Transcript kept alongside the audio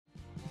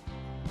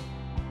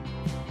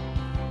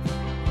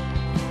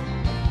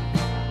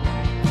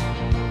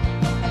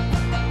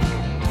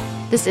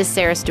This is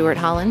Sarah Stewart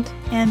Holland.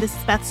 And this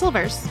is Beth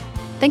Silvers.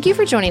 Thank you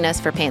for joining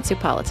us for Pantsuit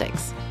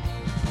Politics.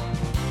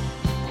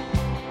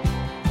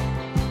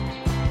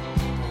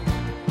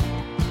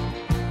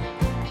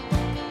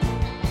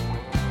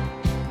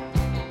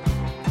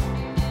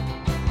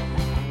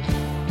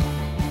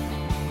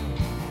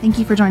 Thank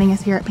you for joining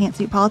us here at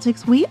Pantsuit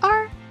Politics. We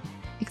are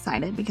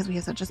excited because we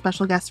have such a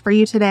special guest for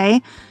you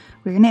today.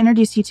 We're going to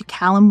introduce you to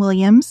Callum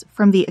Williams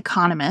from The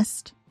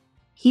Economist.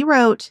 He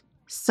wrote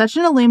such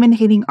an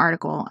illuminating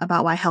article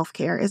about why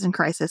healthcare is in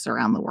crisis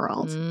around the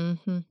world.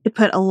 Mm-hmm. It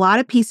put a lot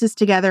of pieces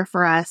together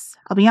for us.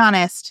 I'll be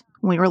honest,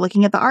 when we were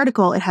looking at the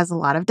article, it has a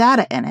lot of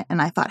data in it.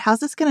 And I thought, how's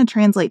this going to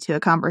translate to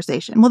a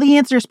conversation? Well, the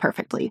answer is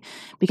perfectly,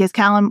 because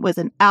Callum was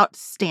an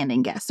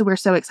outstanding guest. So we're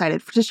so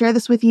excited to share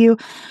this with you.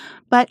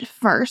 But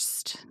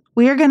first,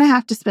 we are going to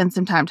have to spend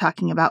some time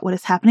talking about what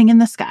is happening in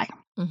the sky.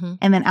 Mm-hmm.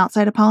 And then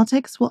outside of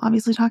politics, we'll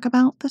obviously talk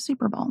about the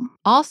Super Bowl.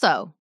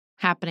 Also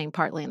happening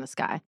partly in the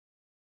sky.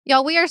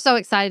 Y'all, we are so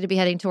excited to be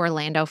heading to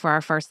Orlando for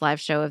our first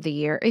live show of the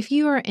year. If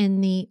you are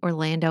in the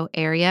Orlando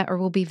area or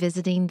will be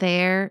visiting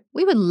there,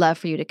 we would love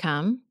for you to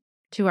come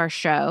to our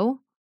show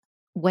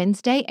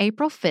Wednesday,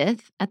 April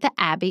 5th at the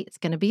Abbey. It's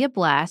going to be a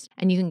blast,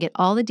 and you can get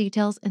all the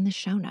details in the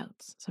show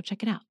notes. So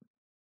check it out.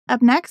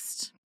 Up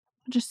next,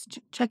 just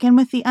check in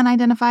with the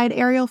unidentified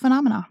aerial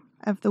phenomena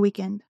of the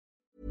weekend.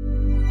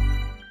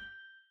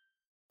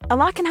 A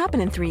lot can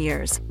happen in 3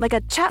 years, like a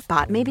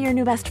chatbot may be your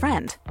new best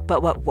friend.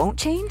 But what won't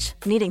change?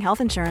 Needing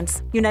health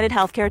insurance. United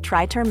Healthcare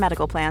Tri-Term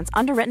Medical Plans,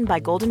 underwritten by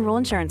Golden Rule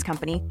Insurance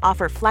Company,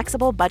 offer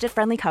flexible,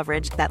 budget-friendly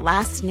coverage that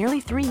lasts nearly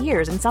 3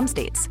 years in some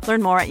states.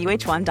 Learn more at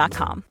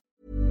uh1.com.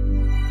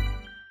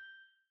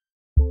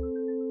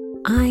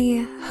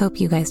 I hope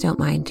you guys don't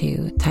mind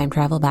to time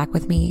travel back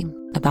with me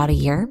about a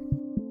year.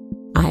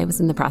 I was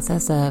in the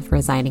process of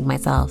resigning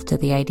myself to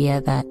the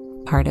idea that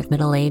part of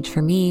middle age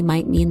for me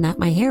might mean that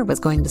my hair was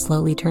going to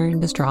slowly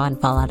turn to straw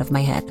and fall out of my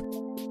head.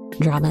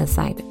 Drama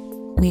aside,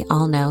 we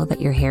all know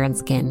that your hair and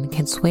skin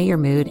can sway your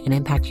mood and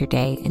impact your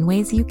day in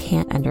ways you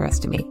can't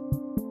underestimate.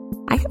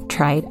 I have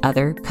tried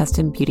other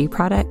custom beauty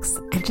products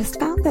and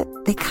just found that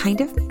they kind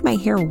of made my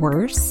hair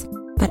worse.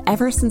 But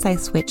ever since I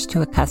switched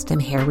to a custom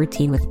hair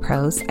routine with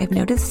Prose, I've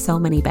noticed so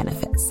many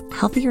benefits.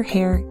 Healthier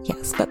hair,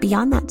 yes, but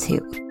beyond that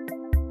too.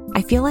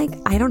 I feel like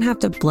I don't have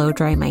to blow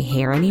dry my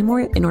hair anymore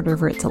in order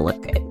for it to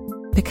look good,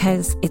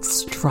 because it's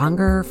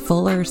stronger,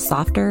 fuller,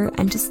 softer,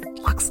 and just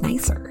looks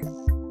nicer.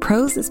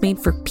 Prose is made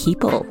for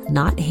people,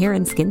 not hair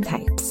and skin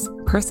types.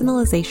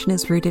 Personalization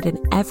is rooted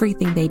in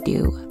everything they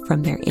do,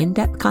 from their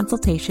in-depth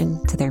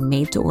consultation to their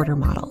made-to-order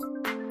model.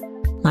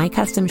 My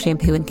custom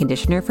shampoo and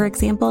conditioner, for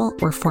example,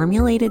 were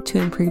formulated to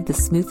improve the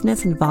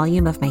smoothness and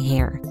volume of my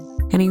hair.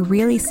 And I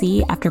really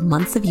see, after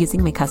months of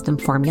using my custom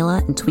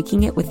formula and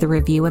tweaking it with the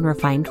Review and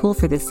Refine tool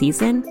for this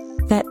season,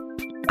 that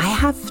I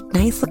have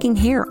nice-looking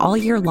hair all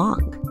year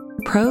long.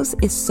 Prose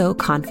is so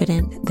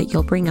confident that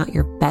you'll bring out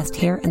your best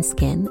hair and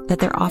skin that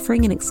they're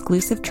offering an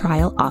exclusive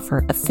trial offer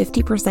of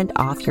 50%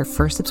 off your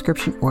first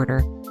subscription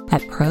order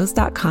at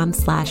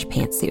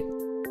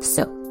prose.com/pantsuit.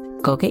 So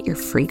go get your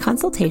free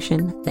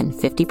consultation, then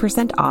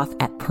 50% off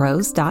at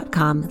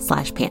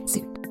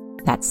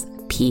prose.com/pantsuit. That's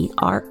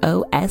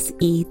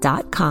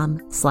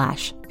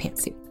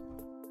prose.com/pantsuit.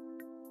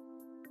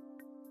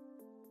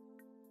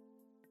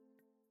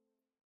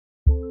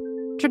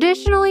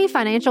 Traditionally,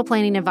 financial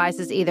planning advice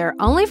is either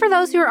only for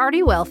those who are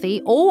already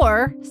wealthy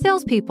or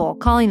salespeople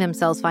calling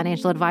themselves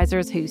financial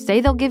advisors who say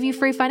they'll give you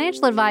free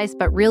financial advice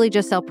but really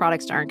just sell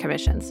products to earn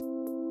commissions.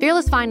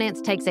 Fearless Finance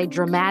takes a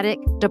dramatic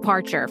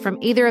departure from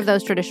either of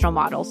those traditional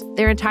models.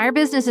 Their entire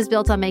business is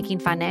built on making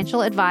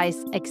financial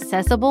advice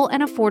accessible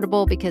and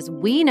affordable because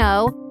we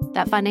know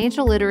that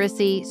financial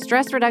literacy,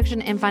 stress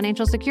reduction, and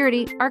financial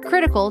security are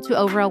critical to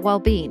overall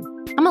well-being.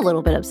 I'm a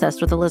little bit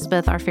obsessed with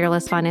Elizabeth, our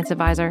Fearless Finance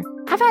advisor.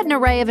 I've had an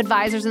array of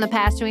advisors in the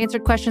past who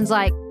answered questions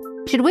like,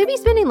 should we be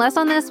spending less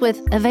on this, with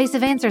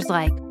evasive answers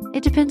like,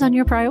 it depends on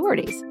your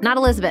priorities. Not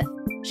Elizabeth.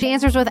 She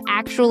answers with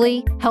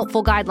actually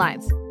helpful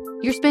guidelines.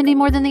 You're spending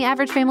more than the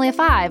average family of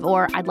 5,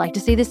 or I'd like to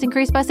see this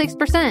increase by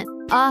 6%.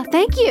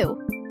 Thank you.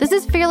 This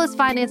is Fearless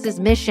Finance's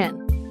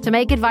mission, to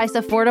make advice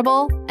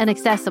affordable and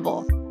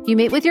accessible. You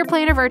meet with your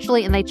planner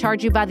virtually and they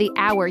charge you by the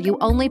hour. You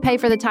only pay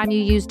for the time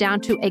you use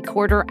down to a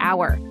quarter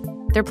hour.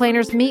 Their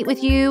planners meet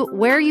with you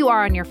where you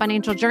are on your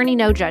financial journey,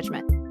 no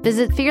judgment.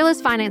 Visit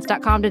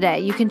fearlessfinance.com today.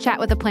 You can chat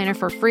with a planner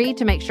for free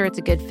to make sure it's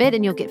a good fit,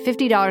 and you'll get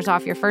 $50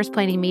 off your first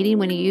planning meeting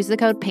when you use the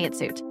code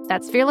PANTSUIT.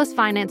 That's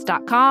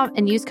fearlessfinance.com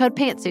and use code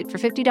PANTSUIT for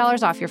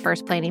 $50 off your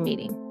first planning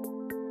meeting.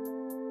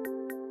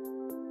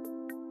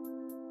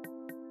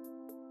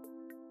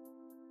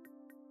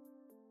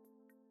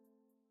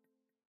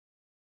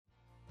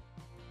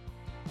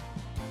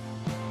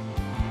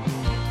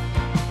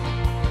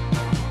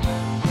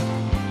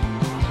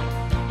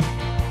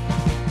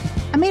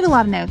 I made a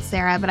lot of notes,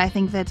 Sarah, but I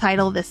think the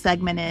title of this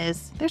segment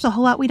is There's a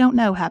Whole Lot We Don't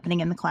Know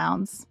Happening in the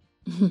Clouds.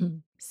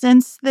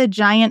 Since the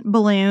giant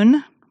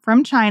balloon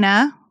from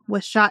China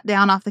was shot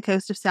down off the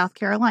coast of South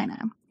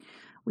Carolina,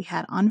 we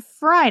had on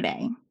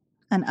Friday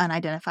an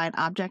unidentified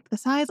object the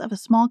size of a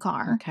small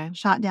car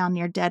shot down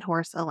near Dead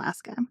Horse,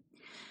 Alaska.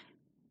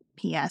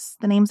 P.S.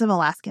 The names of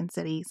Alaskan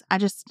cities.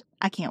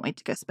 I can't wait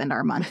to go spend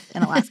our month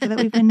in Alaska that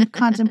we've been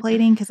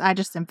contemplating because I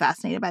just am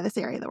fascinated by this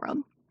area of the world.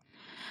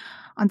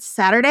 On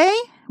Saturday,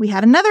 we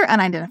had another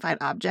unidentified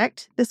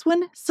object. This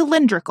one,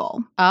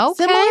 cylindrical. Okay.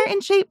 Similar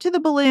in shape to the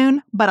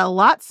balloon, but a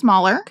lot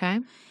smaller. Okay.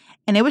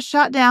 And it was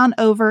shot down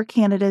over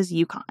Canada's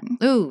Yukon.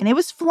 Ooh. And it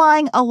was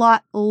flying a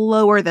lot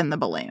lower than the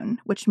balloon,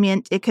 which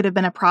meant it could have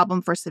been a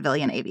problem for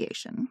civilian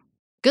aviation.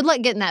 Good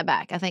luck getting that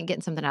back. I think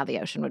getting something out of the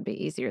ocean would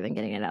be easier than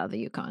getting it out of the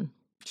Yukon.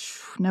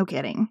 No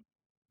kidding.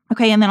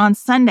 Okay, and then on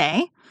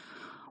Sunday,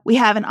 we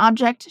have an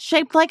object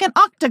shaped like an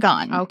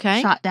octagon.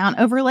 Okay. Shot down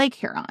over Lake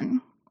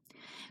Huron.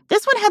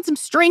 This one had some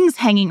strings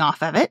hanging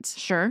off of it.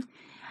 Sure.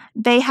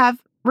 They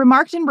have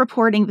remarked in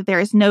reporting that there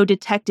is no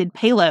detected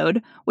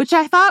payload, which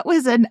I thought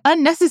was an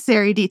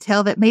unnecessary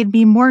detail that made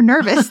me more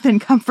nervous than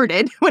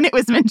comforted when it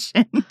was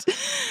mentioned.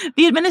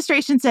 The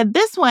administration said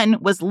this one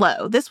was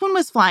low. This one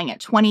was flying at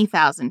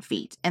 20,000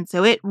 feet, and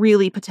so it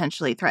really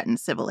potentially threatened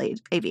civil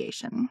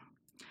aviation.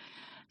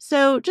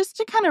 So just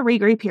to kind of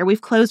regroup here, we've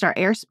closed our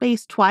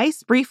airspace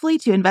twice briefly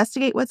to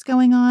investigate what's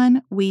going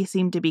on. We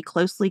seem to be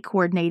closely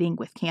coordinating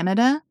with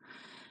Canada.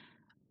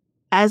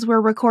 As we're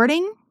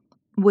recording,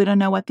 we don't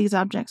know what these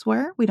objects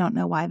were. We don't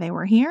know why they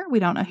were here. We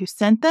don't know who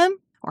sent them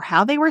or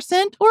how they were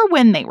sent or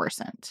when they were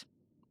sent.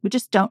 We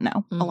just don't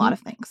know a lot of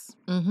things.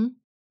 Mm-hmm.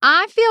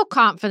 I feel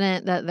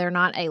confident that they're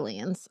not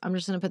aliens. I'm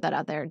just going to put that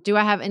out there. Do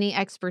I have any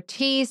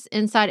expertise,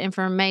 inside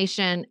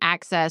information,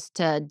 access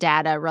to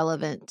data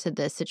relevant to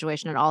this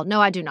situation at all?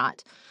 No, I do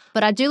not.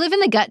 But I do live in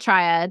the gut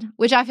triad,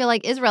 which I feel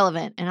like is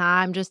relevant. And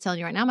I'm just telling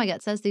you right now, my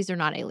gut says these are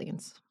not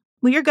aliens.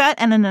 Well, your gut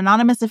and an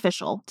anonymous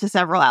official to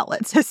several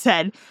outlets has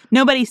said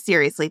nobody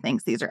seriously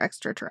thinks these are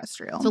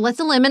extraterrestrial. So let's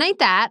eliminate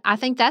that. I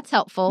think that's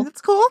helpful.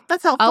 That's cool.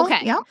 That's helpful.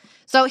 Okay. Yeah.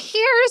 So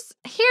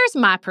here's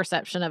my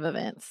perception of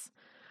events.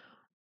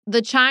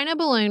 The China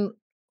balloon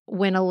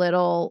went a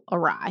little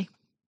awry.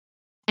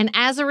 And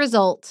as a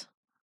result,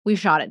 we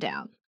shot it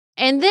down.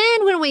 And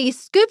then when we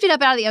scooped it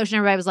up out of the ocean,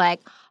 everybody was like,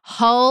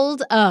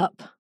 hold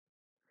up.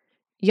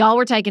 Y'all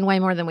were taking way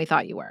more than we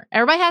thought you were.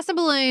 Everybody has some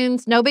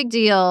balloons. No big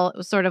deal. It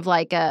was sort of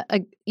like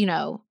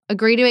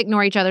agree to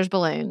ignore each other's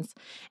balloons.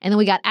 And then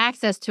we got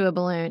access to a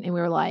balloon and we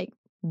were like,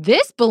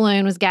 this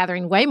balloon was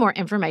gathering way more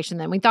information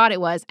than we thought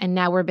it was. And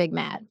now we're big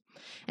mad.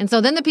 And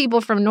so then the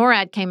people from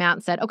NORAD came out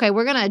and said, okay,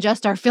 we're going to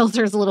adjust our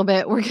filters a little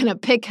bit. We're going to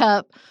pick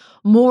up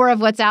more of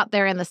what's out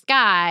there in the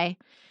sky.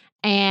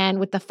 And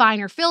with the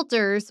finer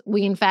filters,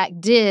 we in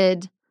fact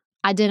did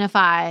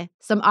identify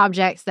some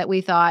objects that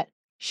we thought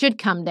should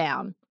come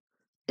down.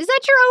 Is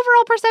that your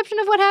overall perception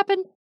of what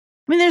happened?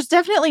 I mean, there's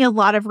definitely a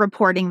lot of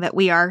reporting that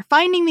we are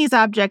finding these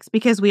objects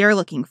because we are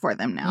looking for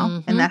them now.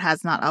 Mm-hmm. And that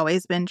has not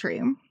always been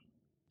true.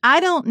 I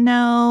don't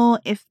know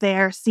if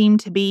there seem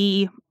to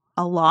be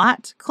a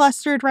lot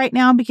clustered right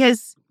now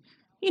because,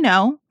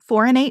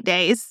 4 and 8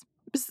 days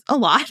is a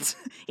lot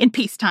in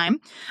peacetime.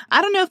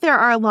 I don't know if there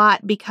are a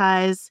lot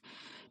because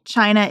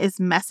China is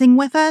messing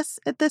with us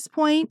at this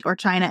point, or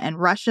China and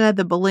Russia.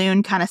 The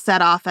balloon kind of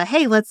set off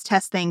hey, let's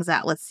test things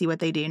out. Let's see what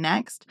they do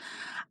next.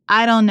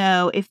 I don't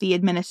know if the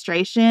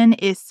administration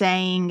is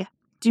saying,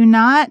 do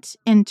not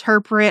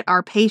interpret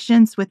our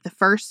patience with the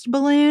first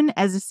balloon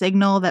as a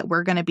signal that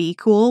we're going to be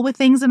cool with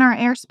things in our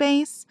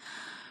airspace.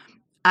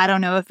 I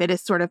don't know if it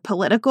is sort of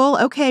political.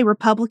 Okay,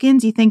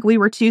 Republicans, you think we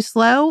were too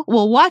slow?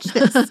 Well, watch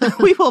this.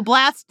 We will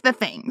blast the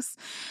things.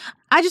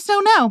 I just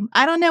don't know.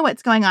 I don't know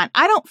what's going on.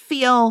 I don't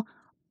feel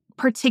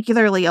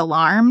particularly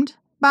alarmed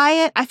by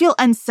it. I feel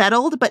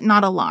unsettled, but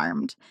not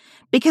alarmed.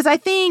 Because I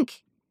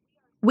think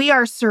we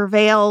are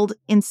surveilled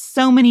in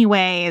so many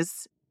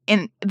ways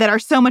that are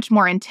so much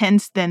more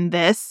intense than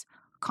this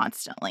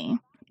constantly.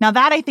 Now,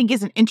 that I think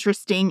is an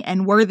interesting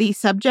and worthy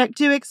subject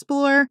to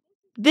explore.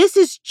 This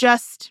is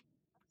just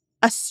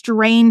a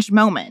strange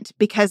moment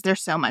because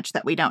there's so much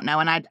that we don't know,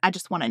 and I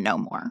just want to know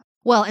more.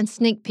 Well, and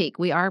sneak peek,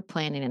 we are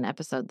planning an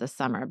episode this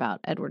summer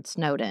about Edward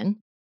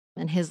Snowden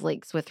and his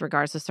leaks with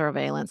regards to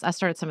surveillance. I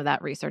started some of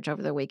that research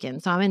over the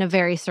weekend, so I'm in a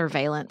very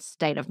surveillance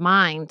state of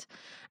mind.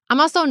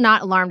 I'm also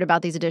not alarmed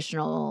about these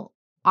additional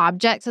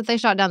objects that they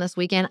shot down this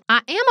weekend.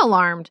 I am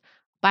alarmed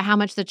by how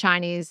much the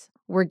Chinese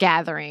were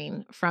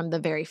gathering from the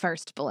very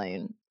first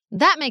balloon.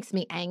 That makes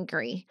me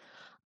angry.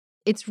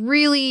 It's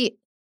really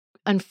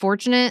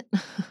unfortunate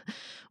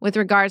with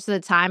regards to the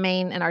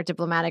timing and our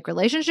diplomatic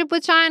relationship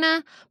with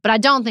China, but I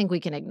don't think we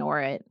can ignore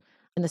it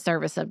in the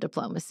service of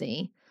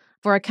diplomacy.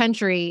 For a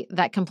country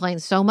that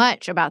complains so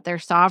much about their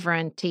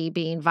sovereignty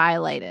being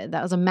violated,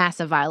 that was a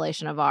massive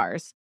violation of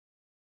ours.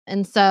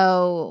 And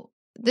so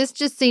this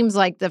just seems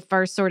like the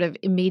first sort of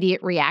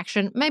immediate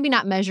reaction, maybe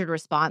not measured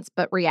response,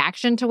 but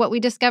reaction to what we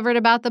discovered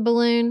about the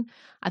balloon.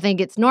 I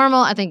think it's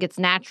normal. I think it's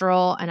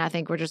natural. And I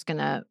think we're just going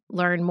to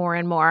learn more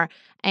and more.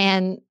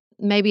 And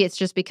maybe it's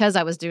just because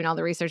I was doing all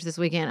the research this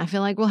weekend. I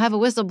feel like we'll have a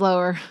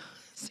whistleblower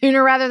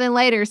sooner rather than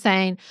later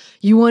saying,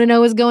 you want to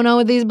know what's going on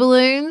with these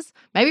balloons?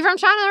 Maybe from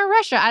China or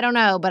Russia. I don't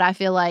know. But I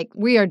feel like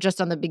we are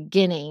just on the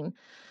beginning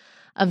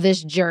of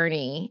this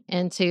journey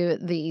into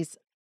these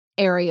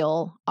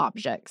aerial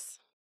objects.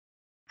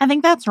 I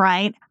think that's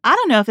right. I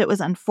don't know if it was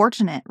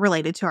unfortunate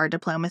related to our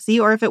diplomacy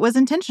or if it was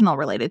intentional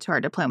related to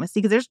our diplomacy,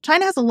 because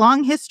China has a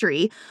long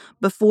history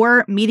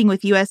before meeting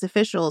with U.S.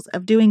 officials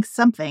of doing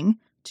something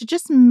to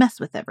just mess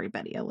with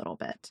everybody a little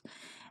bit.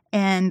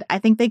 And I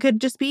think they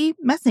could just be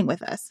messing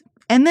with us.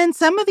 And then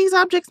some of these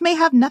objects may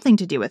have nothing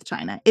to do with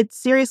China. It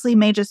seriously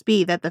may just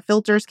be that the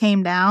filters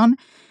came down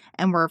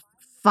and we're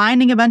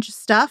finding a bunch of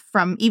stuff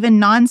from even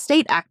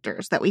non-state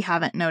actors that we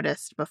haven't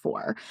noticed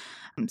before.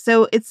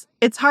 So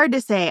it's hard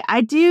to say.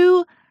 I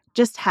do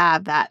just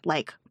have that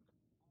like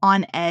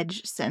on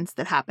edge sense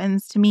that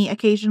happens to me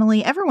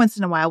occasionally. Every once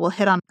in a while, we'll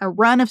hit on a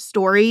run of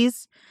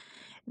stories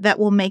that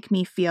will make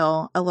me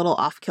feel a little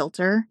off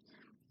kilter.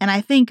 And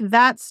I think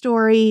that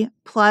story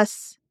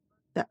plus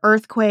the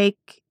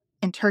earthquake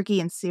in Turkey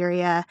and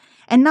Syria,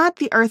 and not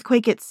the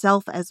earthquake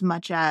itself as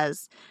much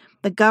as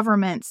the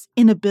government's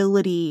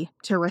inability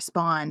to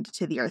respond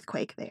to the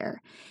earthquake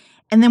there.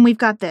 And then we've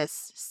got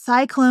this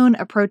cyclone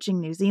approaching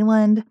New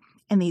Zealand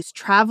and these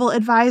travel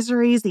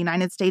advisories. The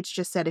United States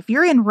just said, if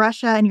you're in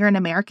Russia and you're an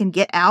American,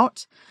 get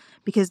out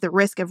because the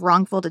risk of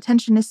wrongful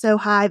detention is so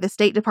high. The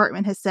State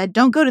Department has said,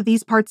 don't go to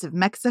these parts of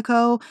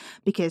Mexico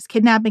because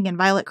kidnapping and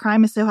violent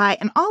crime is so high.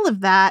 And all of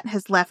that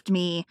has left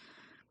me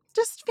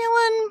just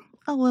feeling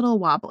a little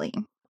wobbly.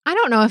 I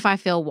don't know if I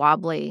feel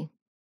wobbly.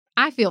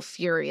 I feel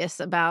furious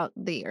about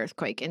the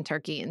earthquake in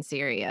Turkey and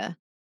Syria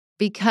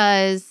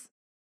because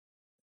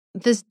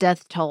this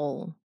death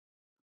toll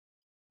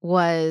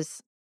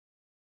was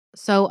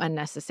so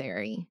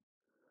unnecessary.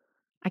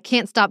 I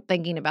can't stop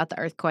thinking about the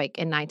earthquake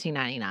in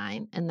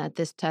 1999 and that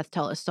this death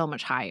toll is so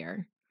much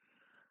higher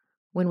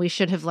when we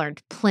should have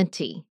learned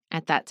plenty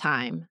at that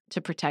time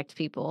to protect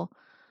people.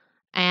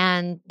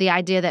 And the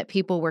idea that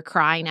people were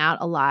crying out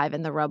alive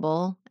in the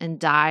rubble and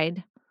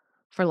died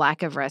for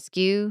lack of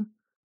rescue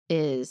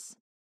is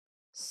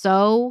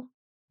so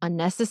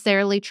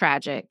unnecessarily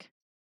tragic,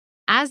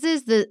 as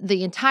is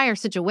the entire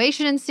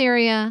situation in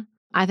Syria.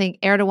 I think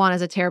Erdogan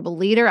is a terrible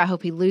leader. I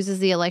hope he loses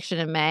the election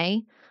in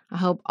May. I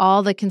hope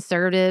all the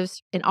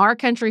conservatives in our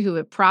country who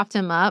have propped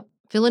him up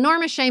feel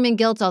enormous shame and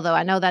guilt, although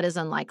I know that is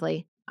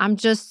unlikely. I'm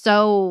just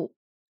so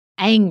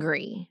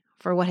angry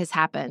for what has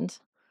happened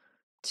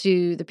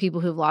to the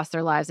people who've lost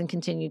their lives and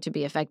continue to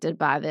be affected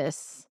by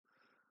this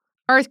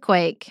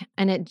earthquake.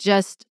 And it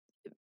just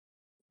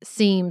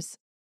seems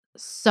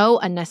so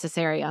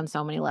unnecessary on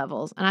so many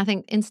levels. And I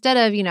think instead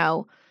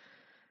of,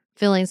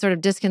 feeling sort of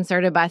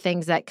disconcerted by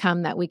things that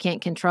come that we can't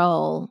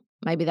control,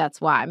 maybe that's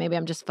why. Maybe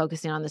I'm just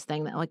focusing on this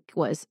thing that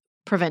was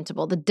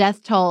preventable. The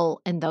death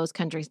toll in those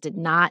countries did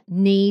not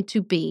need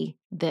to be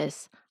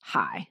this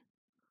high.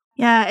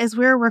 Yeah, as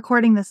we're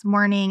recording this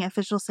morning,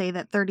 officials say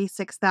that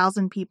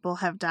 36,000 people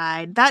have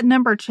died. That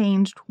number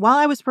changed while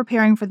I was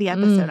preparing for the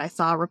episode. I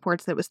saw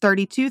reports that it was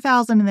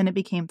 32,000 and then it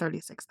became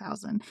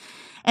 36,000.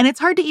 And it's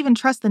hard to even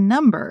trust the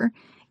number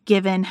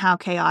given how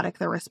chaotic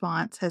the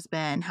response has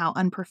been, how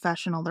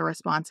unprofessional the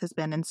response has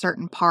been in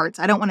certain parts.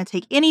 I don't want to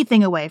take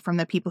anything away from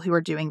the people who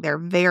are doing their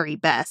very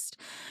best,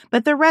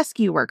 but the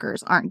rescue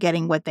workers aren't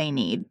getting what they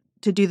need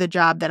to do the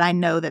job that I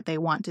know that they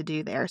want to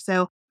do there.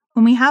 So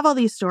when we have all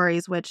these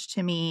stories, which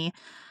to me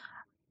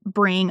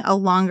bring a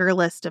longer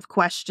list of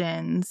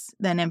questions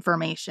than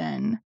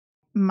information,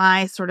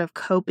 my sort of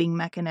coping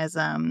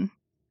mechanism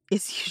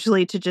is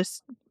usually to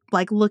just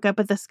look up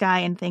at the sky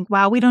and think,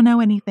 wow, we don't know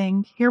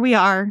anything. Here we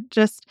are.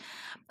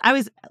 I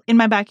was in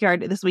my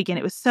backyard this weekend.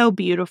 It was so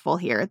beautiful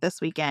here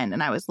this weekend.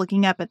 And I was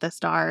looking up at the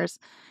stars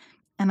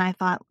and I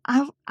thought,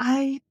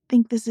 I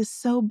think this is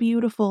so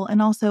beautiful.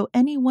 And also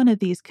any one of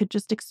these could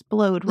just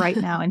explode right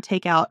now and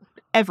take out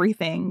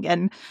everything.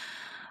 And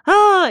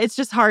it's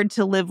just hard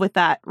to live with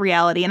that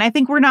reality. And I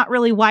think we're not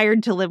really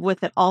wired to live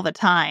with it all the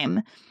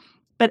time.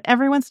 But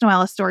every once in a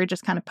while, a story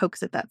just kind of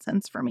pokes at that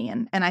sense for me.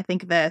 And I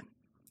think the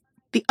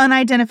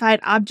unidentified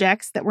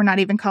objects that we're not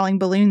even calling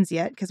balloons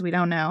yet, because we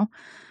don't know,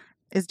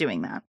 is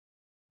doing that.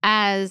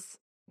 As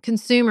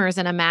consumers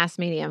in a mass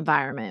media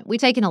environment, we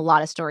take in a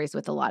lot of stories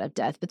with a lot of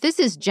death, but this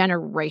is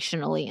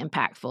generationally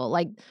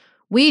impactful.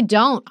 We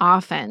don't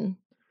often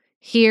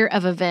hear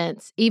of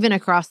events, even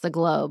across the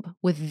globe,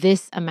 with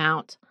this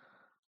amount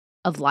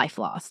of life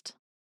lost.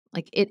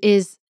 It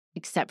is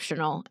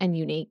exceptional and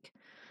unique.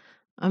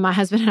 My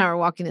husband and I were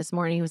walking this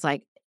morning. He was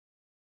like,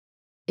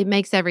 it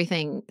makes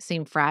everything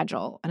seem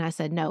fragile. And I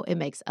said, no, it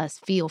makes us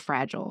feel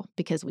fragile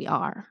because we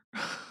are.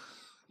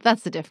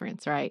 That's the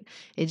difference, right?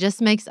 It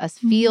just makes us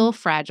feel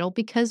fragile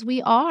because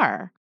we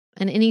are.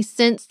 In any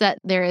sense that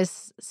there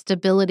is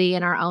stability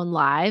in our own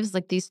lives,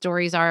 these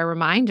stories are a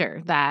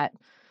reminder that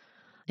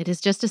it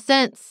is just a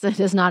sense. It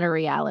is not a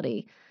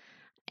reality.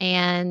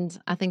 And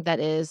I think that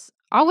is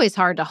always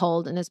hard to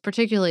hold. And it's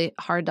particularly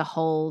hard to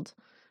hold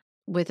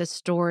with a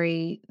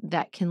story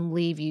that can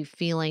leave you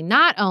feeling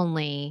not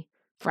only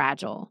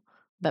fragile,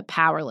 but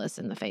powerless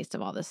in the face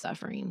of all this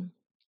suffering.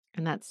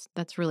 And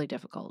that's really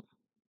difficult.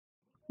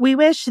 We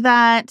wish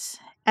that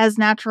as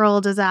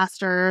natural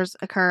disasters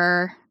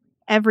occur,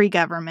 every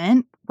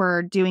government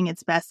we're doing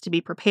its best to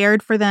be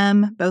prepared for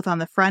them, both on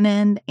the front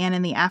end and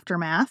in the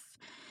aftermath.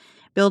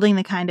 Building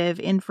the kind of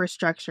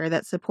infrastructure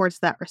that supports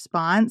that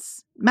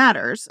response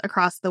matters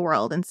across the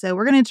world. And so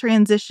we're going to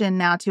transition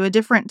now to a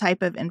different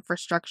type of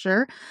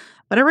infrastructure,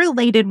 but a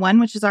related one,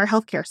 which is our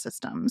healthcare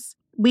systems.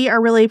 We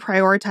are really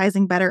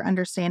prioritizing better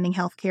understanding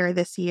healthcare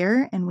this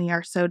year, and we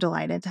are so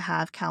delighted to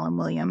have Callum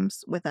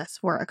Williams with us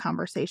for a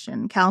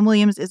conversation. Callum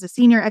Williams is a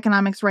senior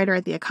economics writer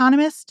at The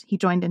Economist. He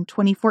joined in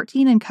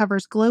 2014 and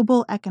covers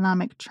global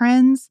economic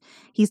trends.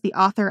 He's the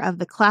author of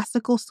The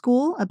Classical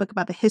School, a book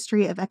about the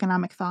history of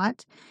economic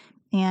thought,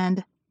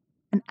 and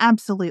an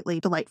absolutely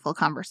delightful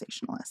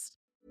conversationalist.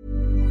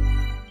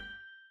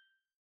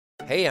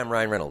 Hey, I'm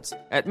Ryan Reynolds.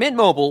 At Mint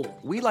Mobile,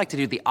 we like to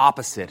do the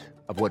opposite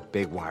of what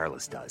Big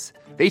Wireless does.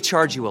 They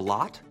charge you a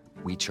lot,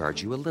 we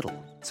charge you a little.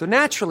 So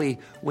naturally,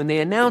 when they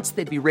announced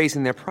they'd be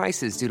raising their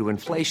prices due to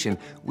inflation,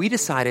 we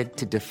decided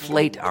to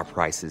deflate our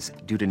prices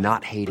due to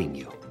not hating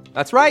you.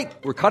 That's right.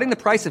 We're cutting the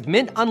price of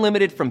Mint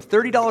Unlimited from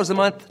 $30 a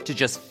month to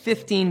just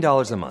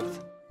 $15 a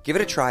month. Give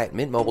it a try at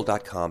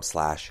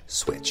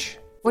mintmobile.com/switch.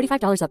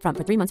 $45 up front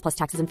for 3 months plus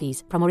taxes and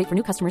fees. Promo rate for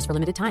new customers for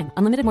limited time.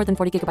 Unlimited more than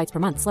 40 gigabytes per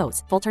month.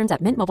 Slows full terms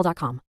at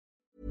mintmobile.com.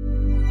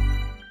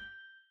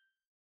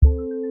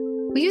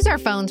 We use our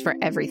phones for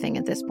everything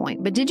at this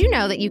point, but did you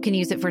know that you can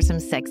use it for some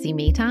sexy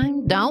me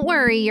time? Don't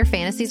worry, your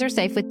fantasies are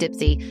safe with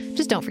Dipsea.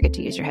 Just don't forget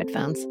to use your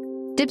headphones.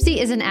 Dipsea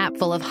is an app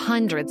full of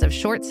hundreds of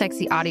short,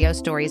 sexy audio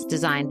stories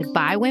designed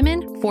by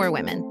women for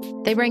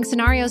women. They bring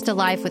scenarios to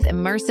life with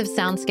immersive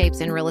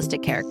soundscapes and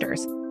realistic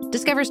characters.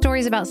 Discover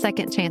stories about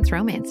second chance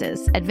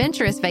romances,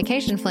 adventurous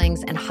vacation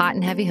flings, and hot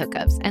and heavy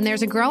hookups. And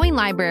there's a growing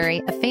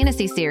library of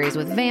fantasy series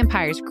with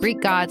vampires, Greek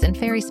gods, and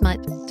fairy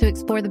smut to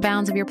explore the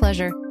bounds of your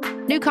pleasure.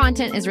 New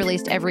content is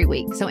released every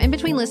week, so in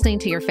between listening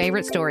to your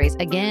favorite stories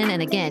again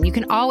and again, you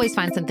can always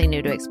find something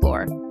new to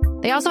explore.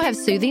 They also have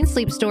soothing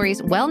sleep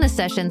stories, wellness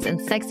sessions, and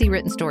sexy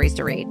written stories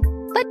to read.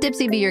 Let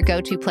Dipsea be your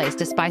go-to place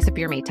to spice up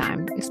your me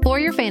time. Explore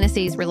your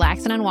fantasies,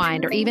 relax and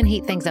unwind, or even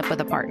heat things up with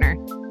a partner.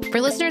 For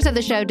listeners of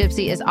the show,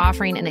 Dipsea is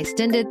offering an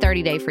extended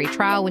 30-day free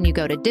trial when you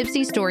go to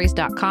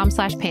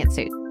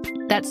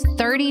dipseastories.com/pantsuit. That's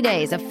 30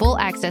 days of full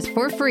access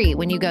for free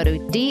when you go to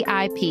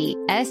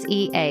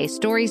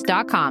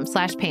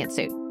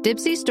dipseastories.com/pantsuit.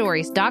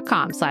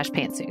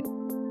 dipseastories.com/pantsuit.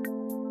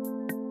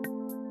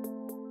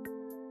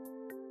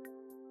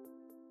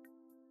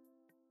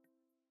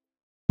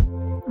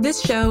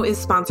 This show is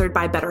sponsored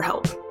by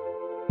BetterHelp.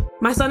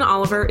 My son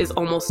Oliver is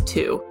almost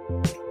 2.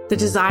 The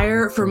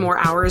desire for more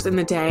hours in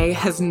the day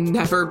has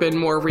never been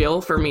more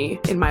real for me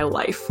in my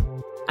life.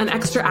 An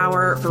extra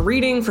hour for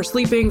reading, for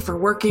sleeping, for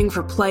working,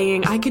 for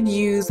playing, I could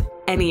use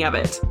any of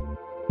it.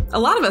 A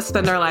lot of us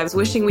spend our lives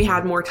wishing we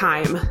had more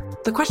time.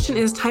 The question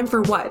is, time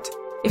for what?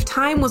 If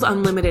time was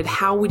unlimited,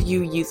 how would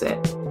you use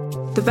it?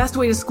 The best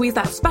way to squeeze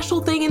that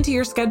special thing into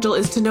your schedule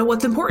is to know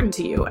what's important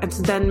to you and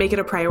to then make it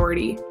a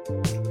priority.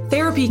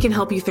 Therapy can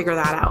help you figure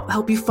that out,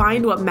 help you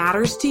find what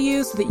matters to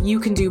you so that you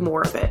can do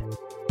more of it.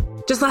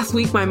 Just last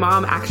week, my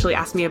mom actually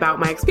asked me about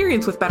my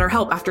experience with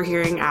BetterHelp after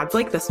hearing ads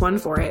like this one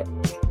for it.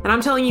 And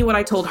I'm telling you what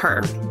I told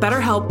her.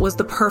 BetterHelp was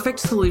the perfect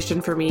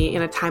solution for me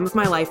in a time of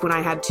my life when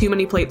I had too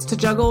many plates to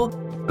juggle,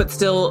 but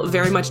still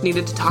very much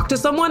needed to talk to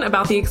someone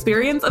about the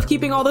experience of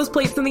keeping all those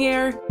plates in the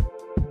air.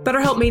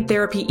 BetterHelp made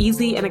therapy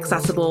easy and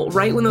accessible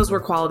right when those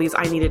were qualities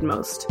I needed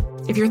most.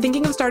 If you're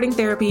thinking of starting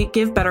therapy,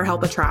 give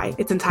BetterHelp a try.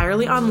 It's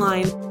entirely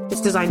online.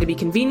 It's designed to be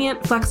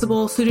convenient,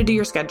 flexible, suited to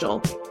your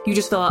schedule. You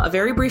just fill out a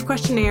very brief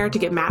questionnaire to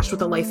get matched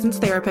with a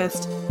licensed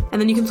therapist,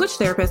 and then you can switch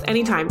therapists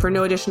anytime for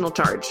no additional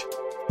charge.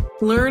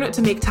 Learn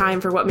to make time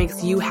for what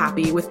makes you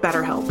happy with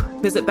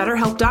BetterHelp. Visit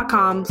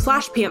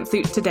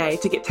BetterHelp.com/pantsuit today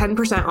to get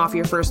 10% off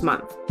your first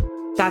month.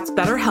 That's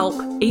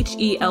BetterHelp,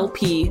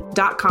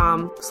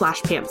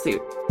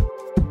 HELP.com/pantsuit.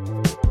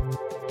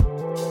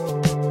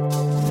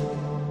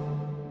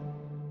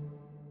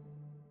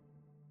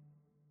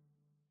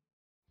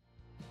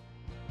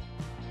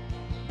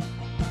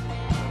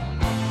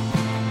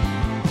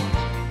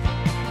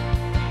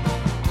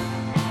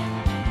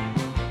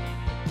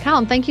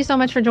 Callum, thank you so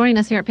much for joining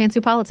us here at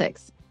Pantsuit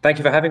Politics. Thank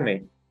you for having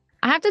me.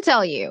 I have to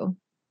tell you,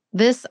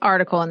 this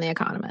article in The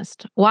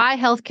Economist, why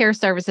healthcare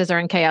services are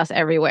in chaos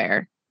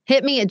everywhere,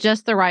 hit me at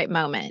just the right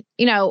moment.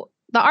 You know,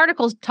 the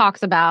article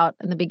talks about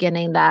in the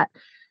beginning that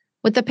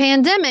with the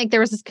pandemic, there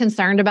was this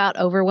concern about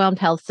overwhelmed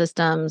health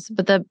systems,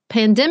 but the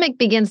pandemic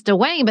begins to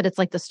wane, but it's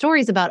like the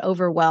stories about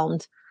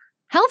overwhelmed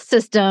health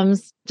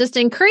systems just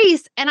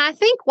increase. And I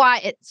think why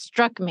it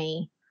struck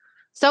me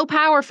so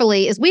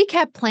powerfully is we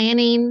kept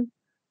planning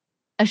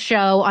a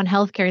show on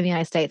healthcare in the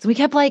United States. We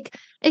kept it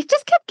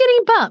just kept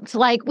getting bumped.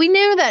 Like we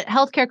knew that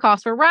healthcare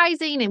costs were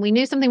rising and we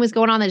knew something was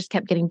going on that just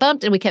kept getting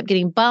bumped and we kept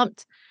getting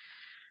bumped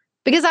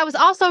because I was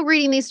also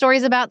reading these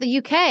stories about the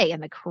UK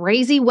and the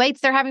crazy waits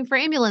they're having for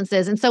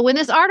ambulances. And so when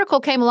this article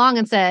came along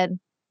and said,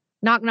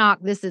 knock, knock,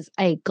 this is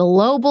a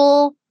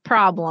global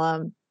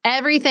problem,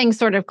 everything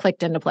sort of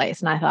clicked into place.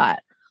 And I thought,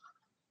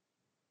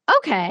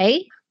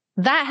 okay,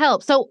 that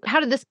helps. So how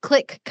did this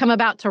click come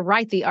about to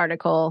write the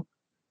article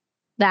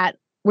that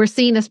we're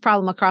seeing this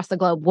problem across the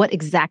globe, what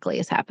exactly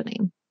is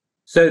happening?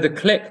 So the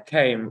click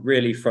came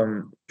really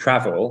from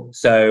travel.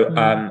 So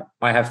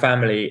I have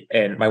family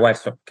my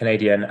wife's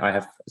Canadian. I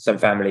have some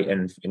family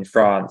in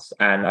France,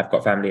 and I've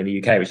got family in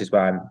the UK, which is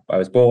where I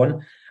was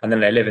born. And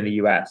then I live in the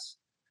US.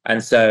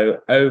 And so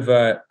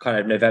over kind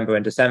of November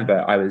and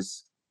December, I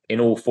was in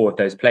all 4 of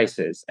those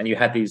places. And you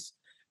had these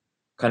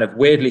kind of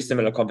weirdly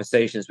similar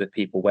conversations with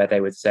people where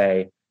they would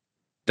say,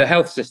 the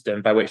health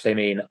system, by which they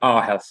mean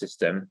our health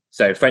system.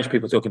 So French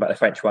people talking about the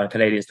French one,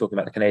 Canadians talking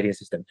about the Canadian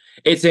system.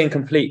 It's in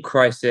complete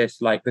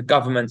crisis. Like the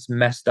government's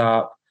messed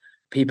up.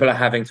 People are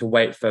having to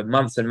wait for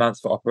months and months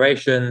for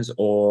operations,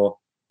 or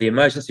the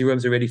emergency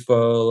rooms are really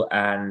full.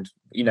 And,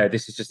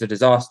 this is just a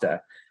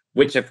disaster,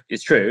 which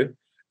is true.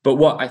 But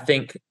what I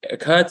think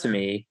occurred to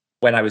me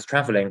when I was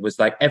traveling was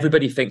like,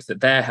 everybody thinks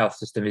that their health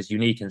system is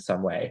unique in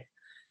some way.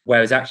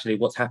 Whereas actually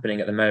what's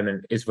happening at the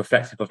moment is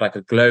reflective of like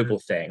a global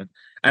thing.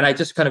 And I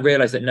just kind of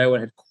realized that no one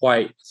had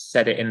quite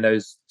said it in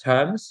those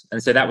terms.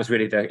 And so that was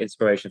really the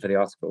inspiration for the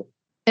article.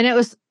 And it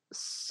was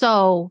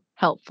so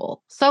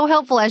helpful. So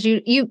helpful as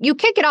you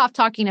kick it off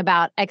talking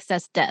about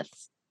excess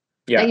deaths.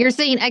 Yeah. That you're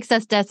seeing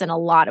excess deaths in a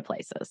lot of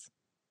places.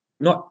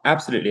 Not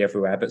absolutely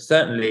everywhere, but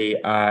certainly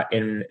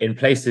in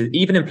places,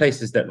 even in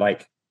places that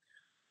like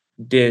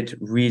did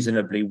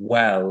reasonably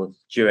well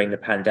during the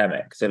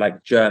pandemic. So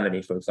like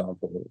Germany, for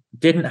example,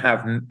 didn't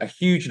have a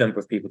huge number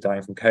of people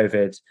dying from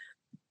COVID.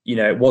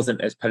 It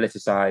wasn't as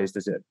politicized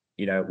as it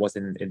was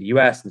in the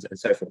US and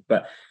so forth.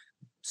 But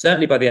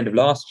certainly by the end of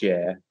last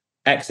year,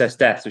 excess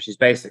deaths, which is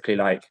basically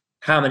like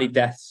how many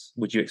deaths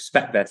would you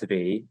expect there to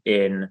be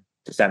in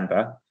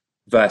December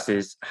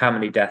versus how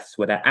many deaths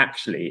were there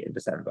actually in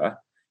December.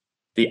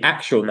 The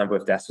actual number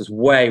of deaths was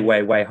way,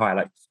 way, way higher,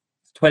 like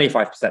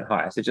 25%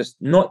 higher. So just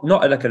not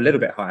like a little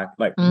bit higher,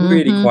 like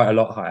really quite a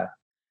lot higher.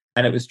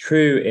 And it was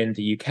true in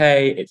the UK.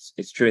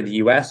 It's true in the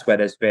US, where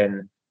there's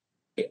been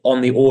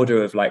on the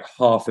order of like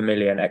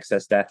 500,000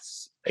 excess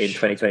deaths in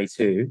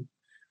 2022,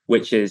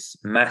 which is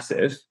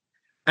massive.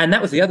 And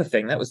that was the other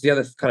thing. That was the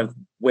other kind of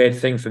weird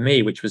thing for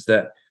me, which was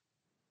that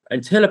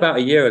until about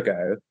a year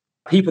ago,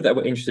 people that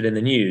were interested in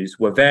the news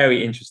were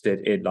very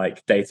interested in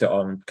like data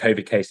on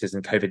COVID cases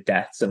and COVID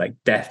deaths and like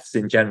deaths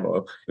in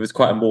general. It was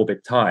quite a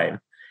morbid time.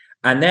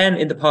 And then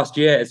in the past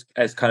year,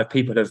 as kind of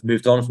people have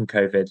moved on from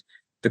COVID,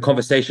 the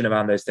conversation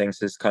around those things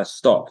has kind of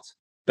stopped.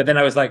 But then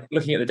I was like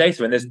looking at the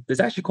data, and there's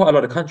actually quite a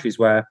lot of countries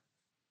where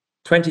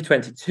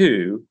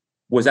 2022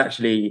 was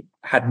actually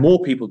had more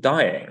people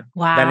dying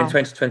than in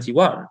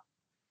 2021,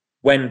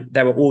 when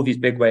there were all these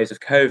big waves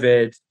of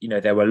COVID.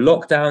 There were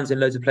lockdowns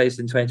in loads of places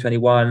in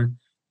 2021.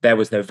 There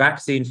was no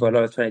vaccine for a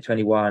lot of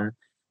 2021.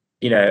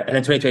 And then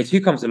 2022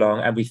 comes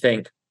along, and we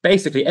think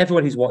basically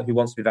everyone who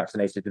wants to be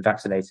vaccinated has been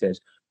vaccinated,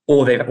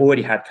 or they've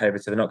already had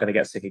COVID, so they're not going to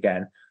get sick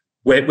again.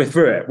 We're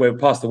through it. We're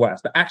past the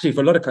worst. But actually,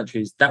 for a lot of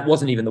countries, that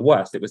wasn't even the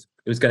worst. It was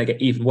going to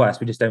get even worse.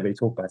 We just don't really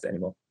talk about it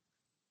anymore.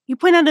 You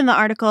point out in the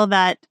article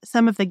that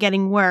some of the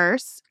getting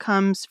worse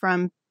comes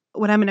from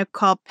what I'm going to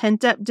call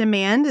pent-up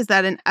demand. Is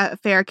that a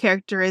fair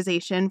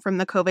characterization from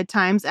the COVID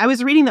times? I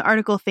was reading the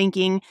article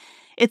thinking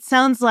it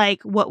sounds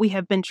like what we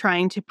have been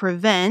trying to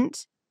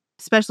prevent,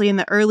 especially in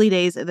the early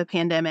days of the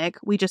pandemic,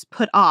 we just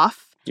put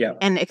off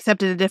and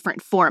accepted a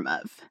different form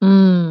of.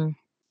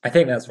 I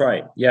think that's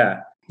right. Yeah.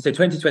 So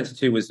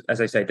 2022 was,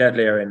 as I say,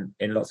 deadlier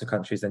in lots of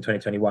countries than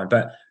 2021.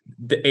 But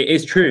it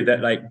is true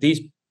that like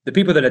the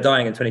people that are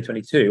dying in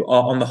 2022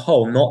 are on the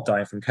whole not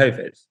dying from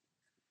COVID.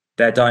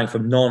 They're dying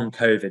from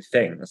non-COVID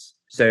things.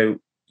 So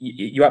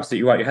you're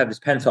absolutely right. You had this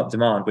pent-up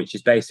demand, which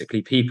is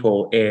basically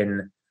people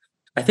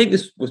I think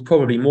this was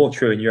probably more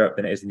true in Europe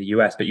than it is in the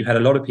US, but you had a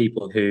lot of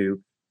people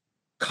who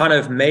kind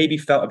of maybe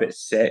felt a bit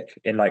sick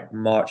in like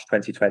March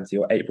 2020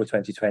 or April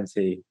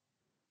 2020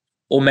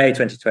 or May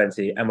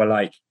 2020, and were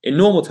like, in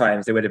normal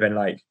times, they would have been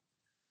like,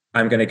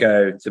 I'm going to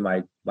go to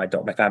my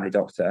family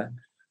doctor.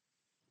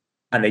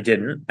 And they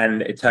didn't.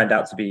 And it turned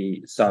out to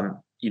be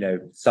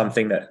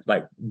something that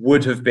like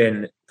would have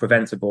been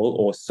preventable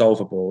or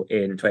solvable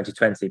in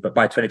 2020, but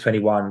by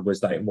 2021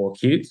 was like more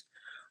acute.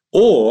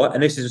 Or,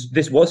 and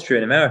this was true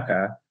in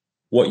America,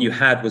 what you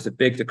had was a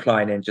big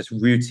decline in just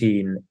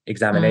routine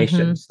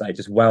examinations, like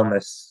just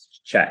wellness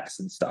checks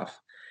and stuff.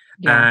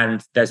 Yeah.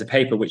 And there's a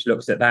paper which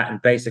looks at that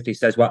and basically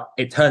says, well,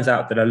 it turns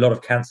out that a lot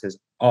of cancers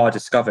are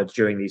discovered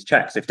during these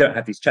checks. If you don't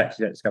have these checks,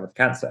 you don't discover the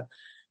cancer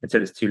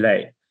until it's too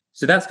late.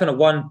 So that's kind of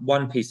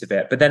one piece of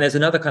it. But then there's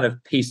another kind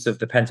of piece of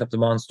the pent-up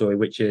demand story,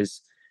 which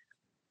is,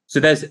 so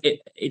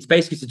it's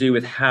basically to do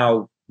with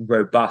how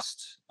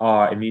robust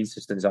our immune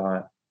systems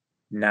are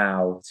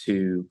now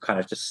to kind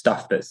of just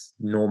stuff that's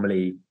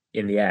normally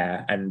in the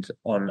air and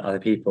on other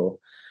people.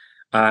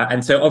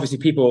 And so obviously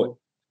people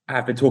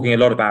have been talking a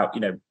lot about,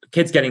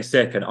 kids getting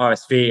sick and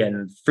RSV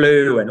and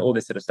flu and all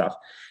this sort of stuff.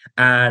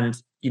 And,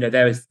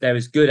 there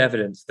is good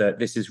evidence that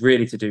this is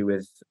really to do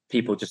with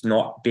people just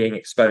not being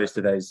exposed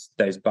to those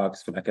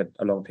bugs for like a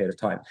long period of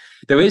time.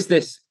 There is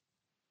this,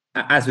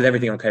 as with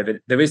everything on COVID,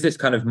 there is this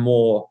kind of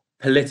more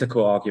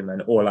political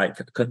argument, or like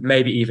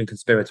maybe even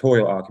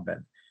conspiratorial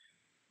argument,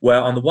 where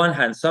on the one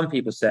hand, some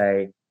people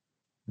say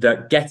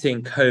that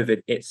getting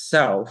COVID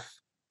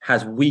itself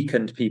has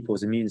weakened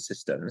people's immune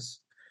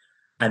systems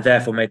and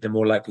therefore made them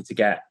more likely to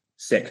get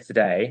sick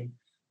today.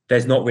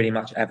 There's not really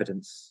much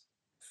evidence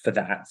for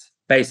that,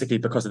 basically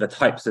because of the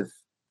types of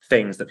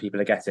things that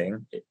people are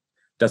getting. It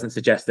doesn't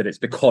suggest that it's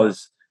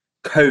because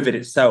COVID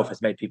itself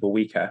has made people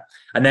weaker.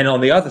 And then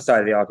on the other side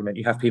of the argument,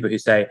 you have people who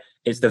say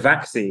it's the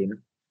vaccine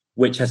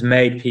which has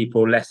made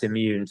people less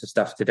immune to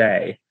stuff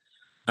today.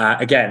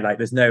 Again, like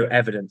there's no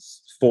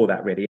evidence for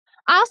that really.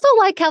 I also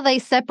like how they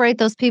separate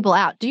those people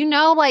out. Do you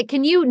know, like,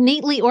 can you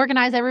neatly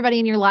organize everybody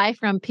in your life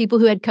from people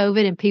who had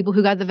COVID and people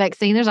who got the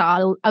vaccine? There's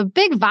a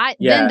big Venn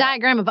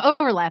diagram of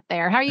overlap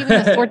there. How are you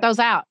going to sort those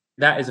out?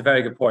 That is a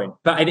very good point.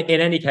 But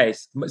in any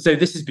case, so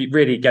this is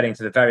really getting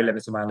to the very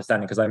limits of my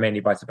understanding because I mainly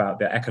write about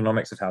the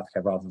economics of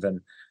healthcare rather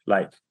than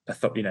like,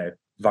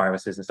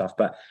 viruses and stuff.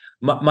 But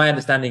my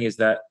understanding is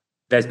that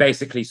there's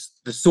basically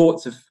the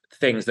sorts of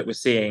things that we're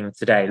seeing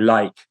today,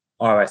 like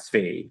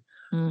RSV,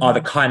 are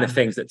the kind of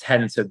things that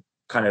tend to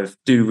kind of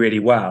do really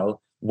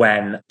well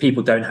when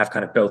people don't have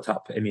kind of built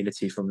up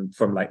immunity from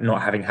like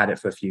not having had it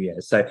for a few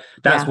years. So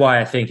that's why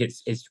I think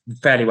it's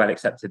fairly well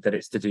accepted that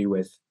it's to do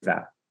with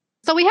that.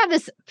 So we have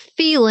this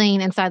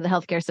feeling inside the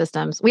healthcare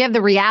systems. We have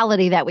the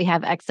reality that we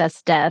have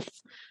excess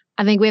deaths.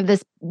 I think we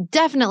have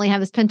definitely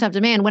have this pent up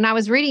demand. When I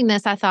was reading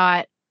this, I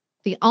thought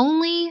the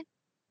only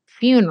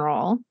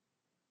funeral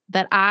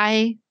that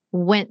I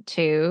went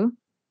to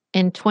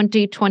in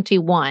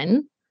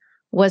 2021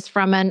 was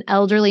from an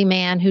elderly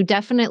man who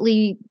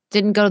definitely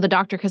didn't go to the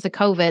doctor because of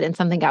COVID and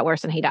something got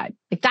worse and he died.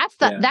 Like that's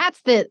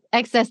the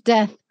excess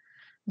death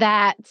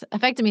that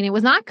affected me. And it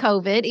was not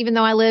COVID, even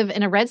though I live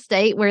in a red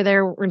state where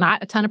there were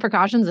not a ton of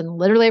precautions and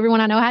literally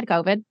everyone I know had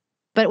COVID.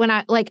 But when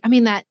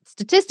that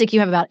statistic you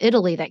have about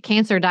Italy, that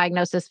cancer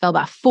diagnosis fell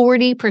by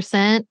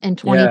 40% in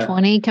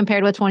 2020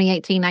 compared with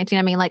 2018, 19.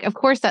 I mean, like, of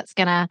course that's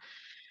going to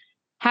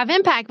have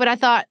impact. But I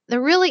thought the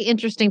really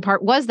interesting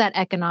part was that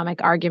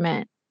economic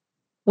argument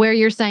where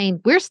you're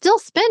saying we're still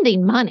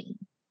spending money.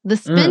 The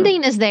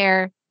spending is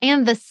there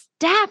and the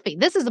staffing.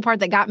 This is the part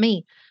that got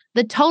me.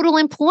 The total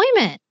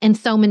employment in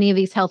so many of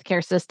these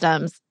healthcare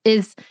systems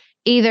is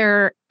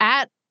either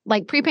at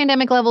like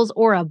pre-pandemic levels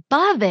or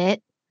above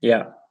it.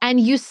 Yeah. And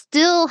you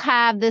still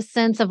have this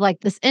sense of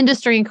like this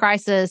industry in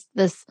crisis,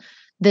 this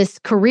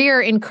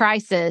career in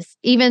crisis,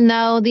 even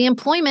though the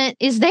employment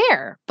is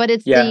there, but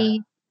it's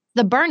the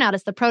burnout,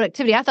 it's the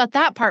productivity. I thought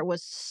that part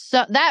was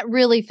that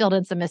really filled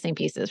in some missing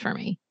pieces for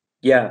me.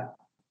 Yeah.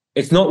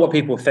 It's not what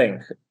people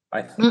think.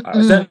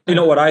 Certainly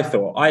not what I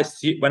thought.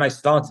 When I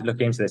started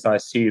looking into this, I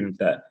assumed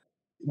that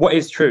what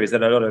is true is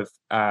that a lot of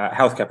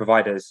healthcare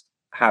providers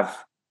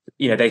have,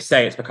 they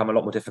say it's become a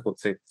lot more difficult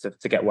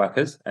to get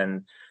workers,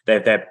 and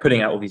they're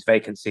putting out all these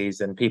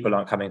vacancies and people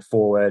aren't coming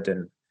forward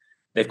and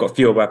they've got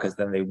fewer workers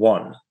than they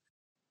want.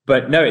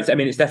 But no, it's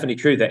definitely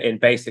true that in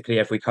basically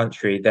every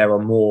country there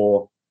are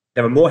more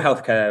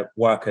healthcare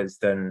workers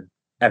than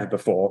ever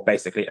before,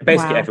 basically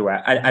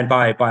everywhere, and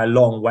by a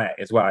long way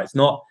as well.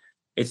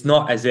 It's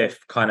not as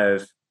if kind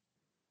of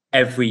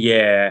every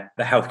year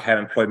the healthcare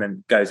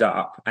employment goes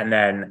up and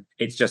then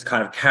it's just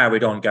kind of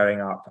carried on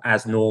going up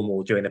as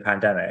normal during the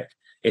pandemic.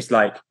 It's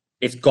like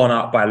it's gone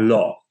up by a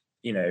lot,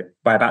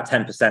 by about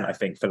 10%, I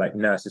think, for like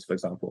nurses, for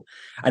example.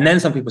 And then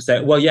some people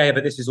say, well,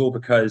 but this is all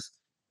because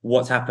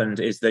what's happened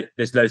is that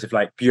there's loads of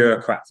like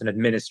bureaucrats and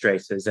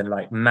administrators and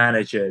like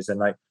managers and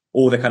like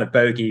all the kind of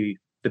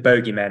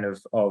bogeymen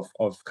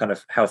of kind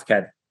of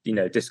healthcare,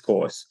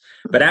 discourse.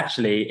 But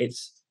actually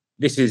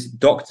this is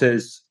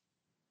doctors,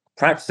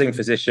 practicing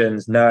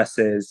physicians,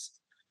 nurses,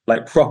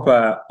 like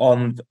proper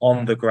on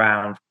the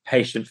ground,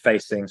 patient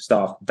facing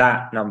staff.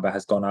 That number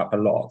has gone up a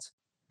lot.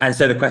 And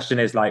so the question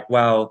is like,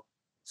 well,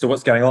 so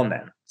what's going on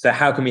then? So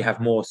how can we have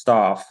more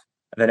staff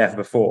than ever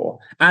before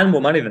and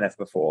more money than ever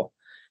before?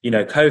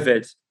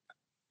 COVID,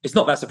 it's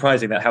not that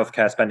surprising that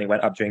healthcare spending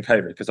went up during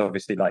COVID because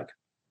obviously like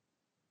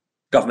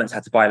governments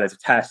had to buy loads of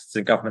tests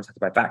and governments had to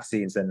buy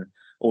vaccines and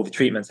all the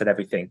treatments and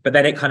everything. But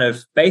then it kind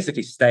of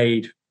basically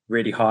stayed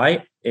really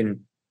high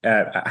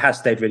has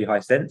stayed really high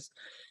since.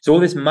 So all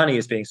this money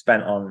is being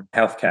spent on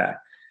healthcare.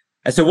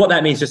 And so what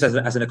that means, just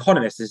as an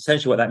economist, is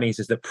essentially what that means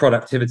is that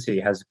productivity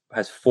has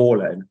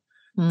fallen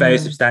very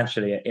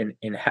substantially in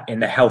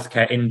the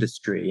healthcare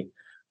industry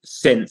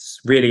since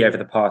really over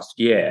the past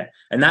year.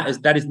 And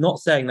that is not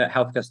saying that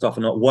healthcare staff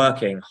are not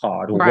working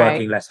hard or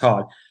working less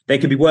hard. They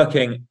could be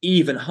working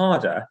even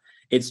harder.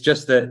 It's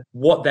just that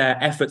what their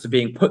efforts are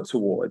being put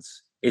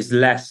towards is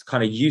less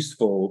kind of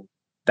useful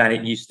than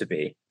it used to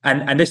be.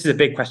 And this is a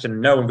big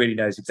question. No one really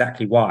knows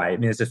exactly why. I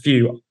mean, there's a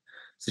few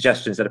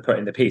suggestions that are put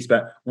in the piece,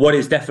 but what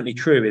is definitely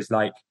true is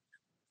like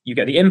you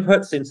get the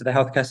inputs into the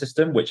healthcare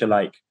system, which are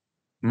like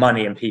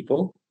money and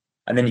people.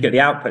 And then you get the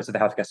outputs of the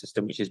healthcare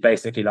system, which is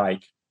basically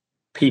like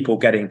people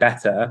getting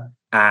better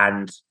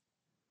and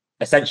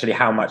essentially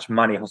how much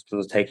money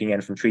hospitals are taking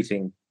in from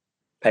treating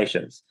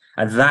patients.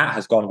 And that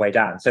has gone way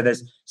down. So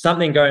there's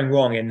something going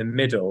wrong in the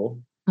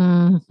middle,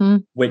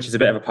 which is a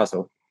bit of a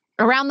puzzle.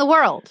 Around the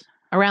world.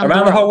 Around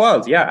the whole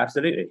world. Yeah,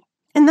 absolutely.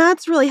 And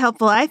that's really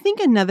helpful. I think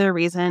another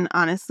reason,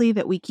 honestly,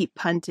 that we keep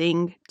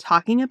punting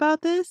talking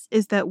about this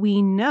is that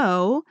we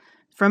know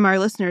from our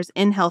listeners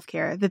in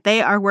healthcare that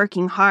they are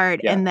working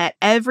hard and that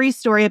every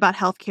story about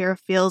healthcare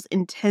feels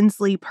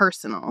intensely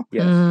personal.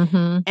 Yes.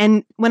 Mm-hmm.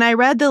 And when I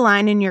read the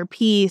line in your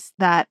piece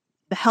that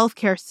the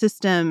healthcare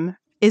system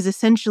is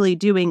essentially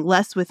doing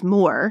less with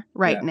more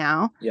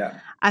now,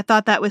 I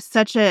thought that was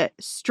such a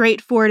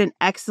straightforward and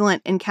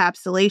excellent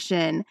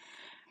encapsulation.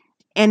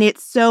 And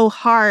it's so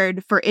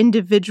hard for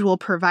individual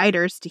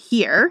providers to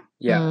hear.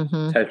 Yeah,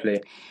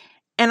 totally.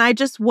 And I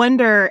just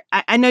wonder,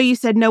 I know you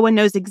said no one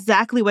knows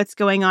exactly what's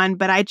going on,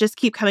 but I just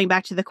keep coming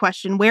back to the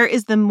question, where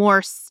is the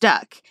more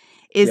stuck?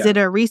 Is it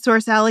a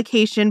resource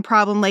allocation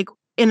problem? Like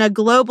in a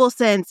global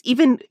sense,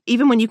 even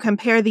when you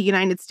compare the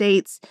United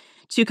States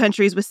to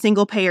countries with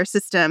single payer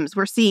systems,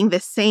 we're seeing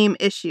this same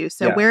issue.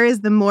 So where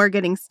is the more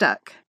getting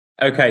stuck?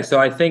 Okay, so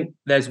I think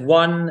there's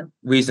one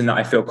reason that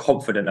I feel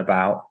confident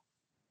about,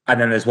 and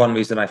then there's one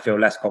reason I feel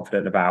less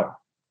confident about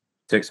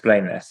to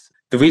explain this.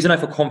 The reason I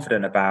feel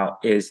confident about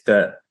is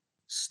that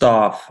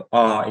staff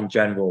are in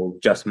general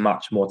just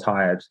much more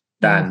tired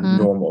than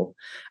normal.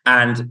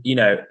 And,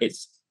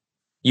 it's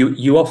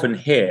you often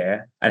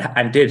hear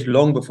and did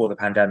long before the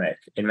pandemic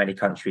in many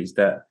countries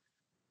that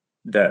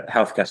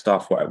healthcare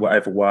staff were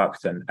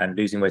overworked and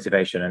losing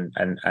motivation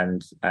and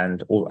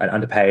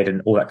underpaid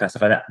and all that kind of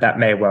stuff. And that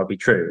may well be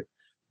true.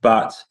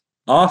 But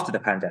after the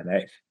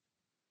pandemic,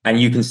 and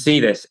you can see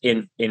this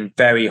in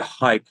very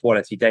high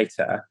quality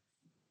data,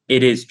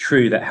 it is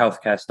true that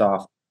healthcare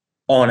staff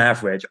on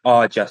average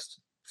are just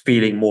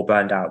feeling more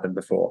burned out than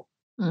before.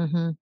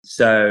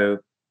 So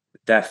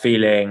they're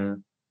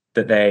feeling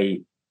that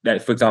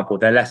for example,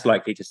 they're less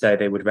likely to say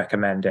they would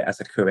recommend it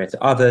as a career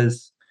to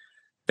others.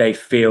 They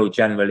feel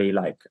generally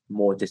like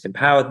more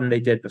disempowered than they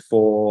did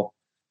before,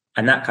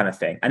 and that kind of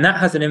thing. And that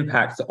has an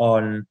impact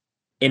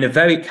in a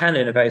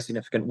very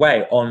significant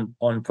way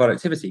on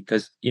productivity.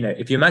 Because,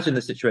 if you imagine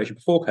the situation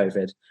before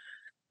COVID,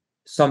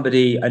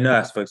 a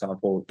nurse, for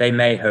example, they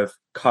may have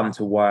come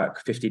to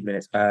work 15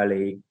 minutes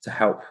early to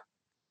help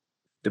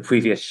the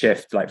previous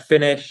shift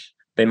finish.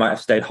 They might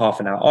have stayed half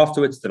an hour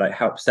afterwards to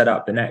help set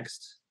up the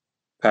next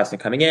person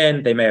coming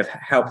in. They may have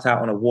helped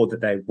out on a ward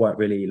that they weren't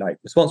really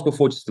responsible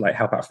for, just to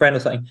help out a friend or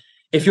something.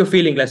 If you're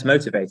feeling less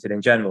motivated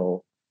in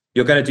general,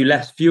 you're going to do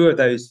fewer of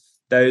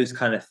those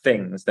kind of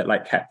things that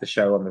kept the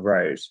show on the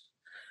road.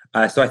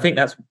 So I think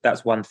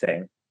that's one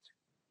thing.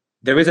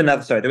 There is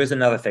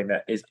another thing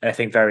that is, I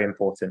think, very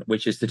important,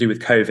 which is to do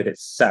with COVID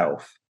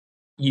itself.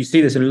 You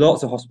see this in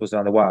lots of hospitals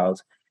around the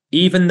world.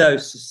 Even though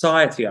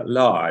society at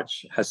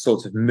large has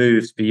sort of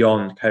moved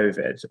beyond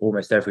COVID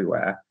almost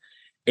everywhere,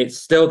 it's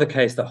still the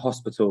case that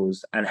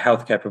hospitals and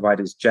healthcare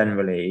providers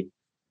generally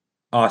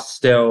are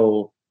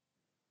still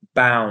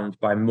bound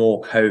by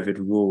more COVID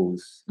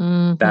rules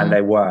than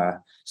they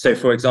were. So,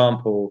 for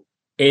example,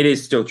 it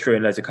is still true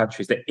in loads of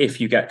countries that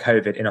if you get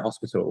COVID in a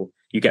hospital,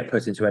 you get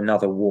put into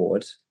another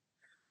ward,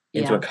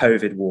 into a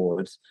COVID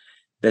ward.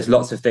 There's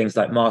lots of things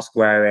like mask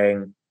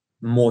wearing,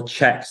 more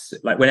checks.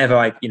 Whenever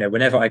I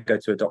go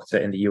to a doctor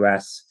in the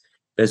US,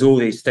 there's all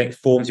these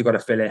forms you've got to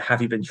fill in.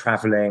 Have you been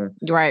traveling?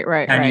 Right.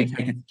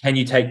 Can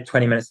you take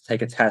 20 minutes to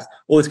take a test?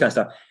 All this kind of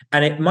stuff.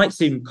 And it might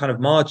seem kind of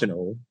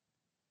marginal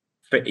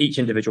for each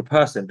individual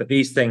person, but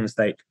these things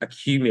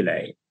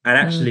accumulate. And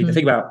actually the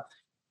thing about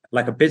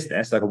a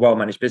business, a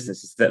well-managed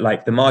business, is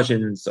that the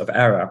margins of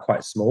error are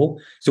quite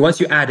small. So once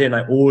you add in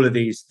all of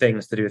these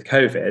things to do with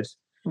COVID,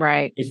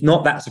 right, it's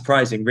not that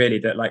surprising really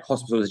that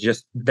hospitals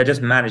they're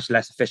just managed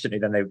less efficiently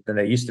than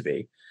they used to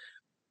be.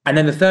 And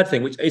then the third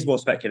thing, which is more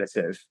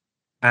speculative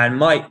and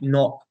might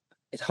not,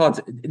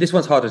 this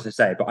one's harder to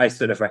say, but I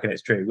sort of reckon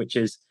it's true, which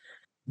is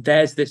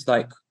there's this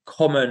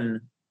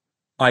common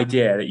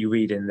idea that you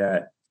read in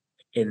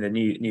the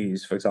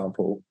news, for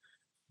example,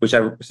 which I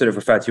sort of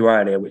referred to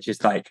earlier, which is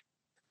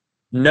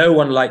no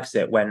one likes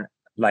it when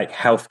when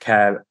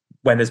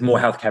there's more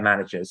healthcare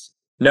managers.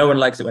 No one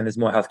likes it when there's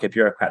more healthcare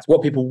bureaucrats.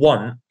 What people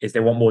want is they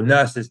want more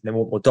nurses and they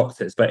want more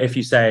doctors. But if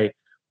you say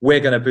we're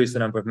going to boost the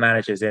number of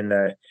managers in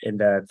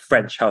the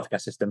French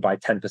healthcare system by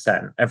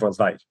 10%, everyone's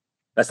like,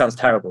 that sounds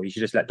terrible. You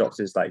should just let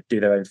doctors do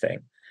their own thing,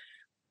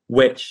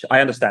 which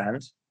I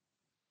understand.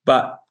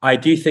 But I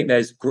do think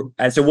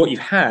and so what you've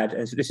had,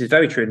 and so this is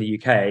very true in the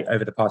UK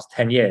over the past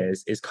 10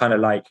 years, is kind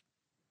of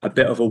a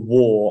bit of a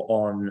war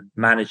on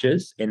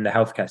managers in the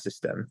healthcare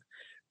system,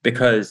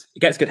 because it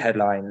gets good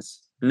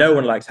headlines. No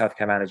one likes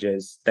healthcare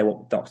managers. They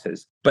want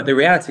doctors. But the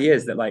reality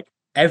is that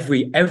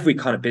every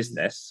kind of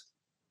business,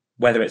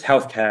 whether it's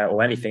healthcare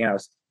or anything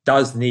else,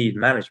 does need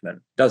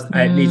management.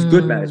 It needs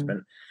good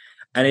management.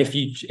 And if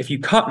you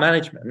cut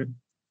management,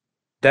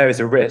 there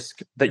is a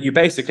risk that you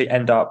basically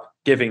end up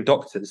giving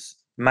doctors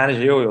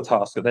managerial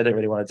tasks that they don't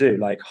really want to do,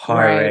 like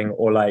hiring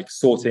or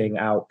sorting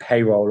out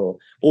payroll or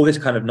all this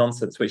kind of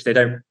nonsense, which they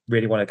don't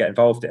really want to get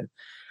involved in.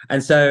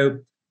 And so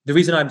the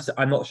reason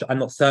I'm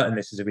not certain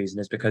this is a reason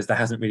is because there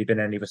hasn't really been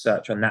any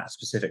research on that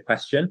specific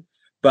question,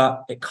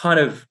 but I kind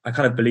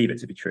of believe it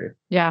to be true.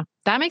 Yeah,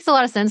 that makes a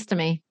lot of sense to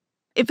me.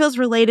 It feels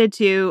related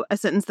to a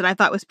sentence that I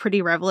thought was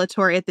pretty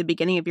revelatory at the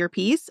beginning of your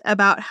piece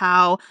about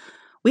how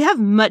we have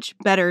much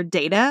better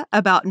data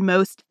about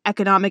most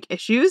economic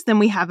issues than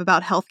we have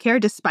about healthcare,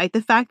 despite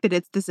the fact that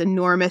it's this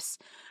enormous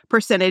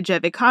percentage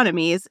of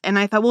economies. And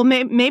I thought, well,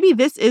 maybe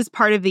this is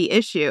part of the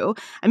issue.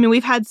 I mean,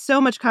 we've had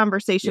so much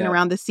conversation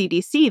around the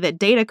CDC that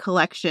data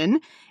collection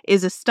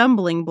is a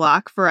stumbling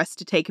block for us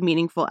to take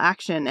meaningful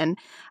action. And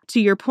to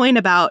your point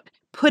about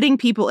putting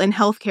people in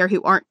healthcare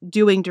who aren't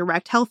doing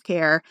direct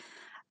healthcare,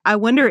 I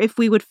wonder if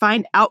we would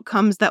find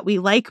outcomes that we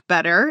like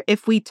better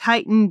if we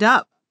tightened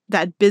up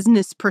that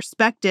business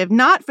perspective,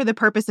 not for the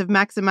purpose of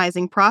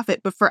maximizing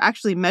profit, but for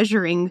actually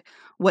measuring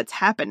what's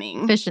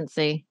happening.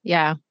 Efficiency.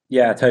 Yeah.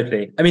 Yeah,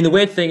 totally. I mean, the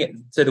weird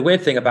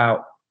thing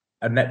about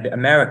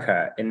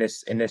America in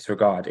this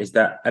regard is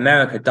that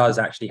America does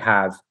actually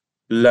have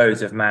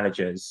loads of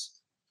managers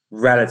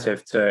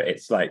relative to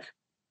its like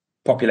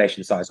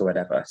population size or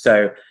whatever.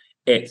 So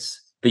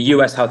it's the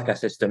US healthcare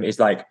system is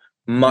like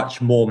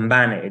much more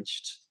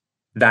managed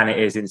than it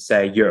is in,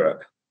 say,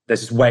 Europe.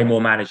 There's just way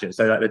more managers.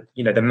 So like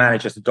the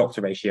manager to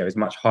doctor ratio is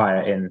much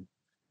higher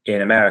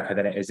in America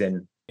than it is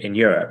in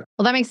Europe.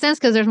 Well, that makes sense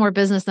because there's more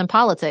business than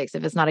politics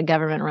if it's not a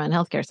government-run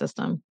healthcare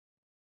system,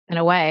 in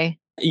a way.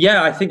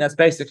 Yeah, I think that's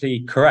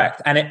basically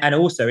correct. And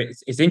also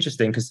it's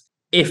interesting because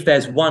if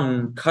there's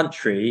one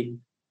country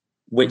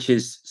which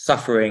is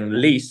suffering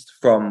least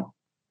from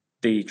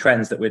the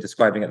trends that we're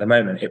describing at the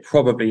moment, it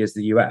probably is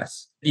the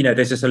US.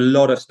 There's just a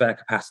lot of spare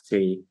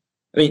capacity.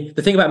 I mean,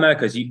 the thing about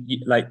America is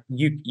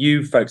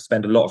you folks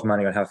spend a lot of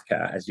money on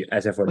healthcare,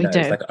 as everyone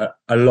knows, like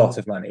a lot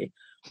of money,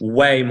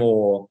 way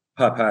more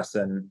per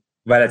person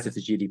relative to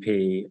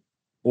GDP,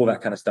 all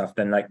that kind of stuff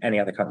than like any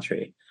other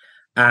country.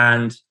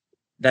 And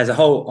there's a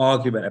whole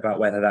argument about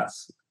whether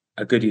that's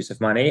a good use of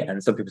money.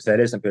 And some people say it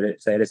is, some people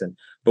say it isn't.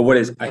 But what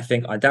is, I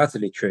think,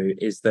 undoubtedly true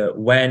is that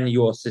when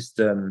your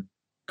system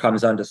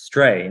comes under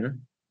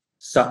strain,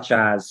 such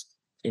as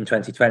in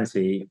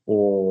 2020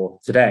 or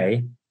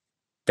today,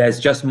 there's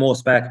just more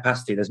spare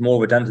capacity. There's more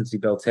redundancy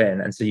built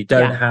in. And so you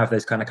don't have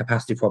those kind of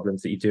capacity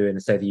problems that you do in,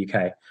 say, the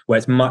UK, where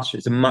it's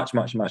a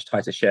much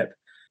tighter ship.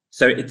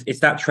 So it's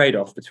that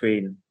trade-off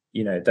between,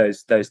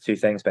 those two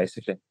things,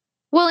 basically.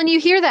 Well, and you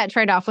hear that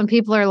trade-off when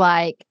people are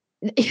like,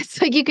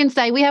 it's like you can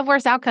say, we have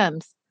worse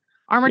outcomes.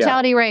 Our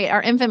mortality rate,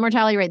 our infant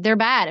mortality rate, they're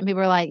bad. And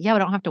people are like, yeah, we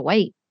don't have to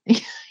wait.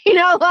 That's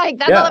all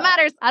that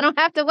matters. I don't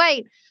have to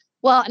wait.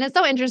 Well, and it's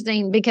so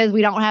interesting because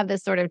we don't have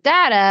this sort of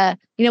data.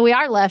 We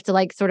are left to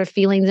like sort of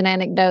feelings and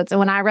anecdotes. And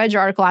when I read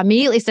your article, I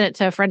immediately sent it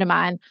to a friend of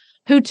mine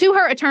who, to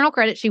her eternal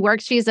credit,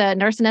 she's a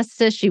nurse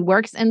anesthetist. She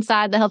works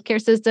inside the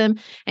healthcare system.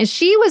 And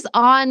she was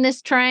on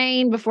this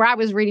train before I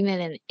was reading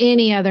it in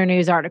any other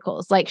news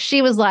articles. Like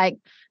she was like,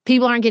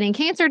 people aren't getting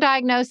cancer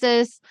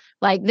diagnosis.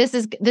 Like this.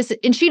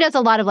 And she does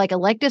a lot of like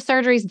elective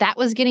surgeries that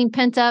was getting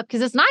pent up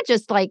because it's not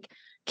just like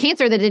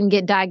cancer that didn't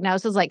get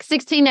diagnosed. It was like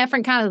 16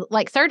 different kind of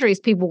like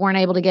surgeries people weren't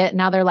able to get.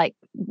 Now they're like,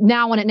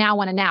 now want it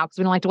because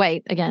we don't like to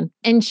wait again.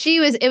 And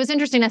it was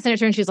interesting. I sent it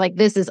to her and she's like,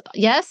 this is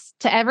yes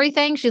to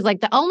everything. She's like,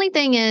 the only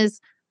thing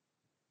is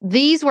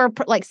these were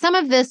like, some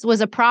of this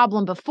was a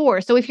problem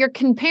before. So if you're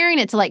comparing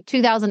it to like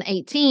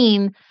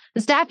 2018,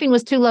 the staffing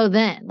was too low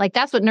then. Like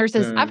that's what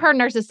nurses, I've heard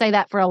nurses say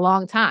that for a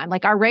long time.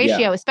 Like our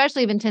ratio,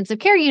 especially of intensive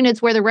care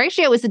units, where the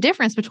ratio is the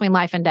difference between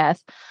life and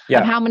death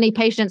of how many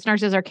patients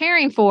nurses are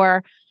caring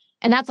for.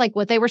 And that's like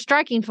what they were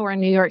striking for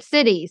in New York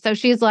City. So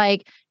she's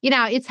like,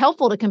 it's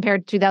helpful to compare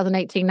to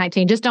 2018,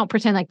 19. Just don't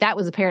pretend like that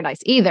was a paradise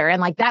either.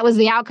 And like that was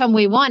the outcome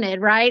we wanted,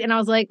 right? And I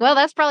was like, well,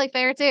 that's probably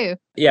fair too.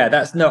 Yeah,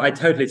 I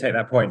totally take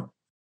that point.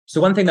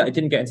 So one thing that I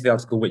didn't get into the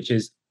article, which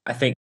is, I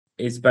think,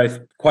 is both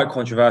quite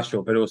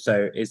controversial, but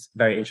also is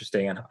very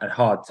interesting and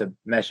hard to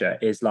measure,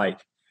 is like,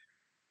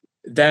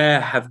 there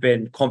have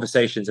been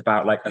conversations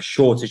about like a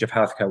shortage of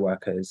healthcare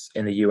workers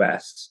in the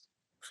US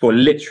for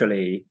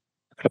literally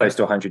close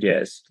to 100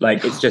 years.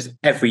 Like it's just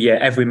every year,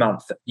 every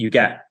month you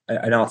get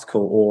an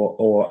article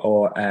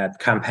or a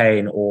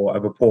campaign or a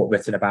report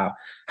written about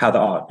how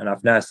there aren't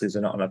enough nurses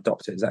and not enough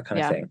doctors, that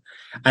kind of thing.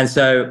 And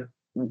so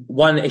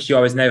one issue I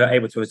was never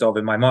able to resolve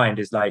in my mind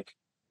is like,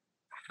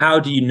 how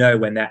do you know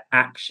when there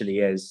actually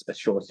is a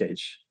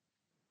shortage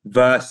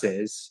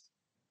versus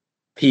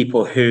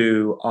people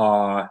who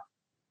are,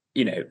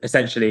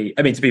 essentially,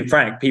 I mean, to be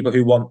frank, people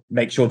who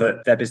make sure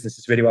that their business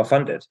is really well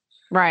funded.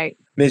 Right.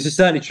 I mean, this is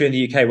certainly true in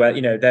the UK,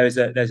 where there's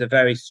a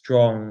very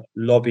strong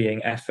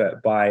lobbying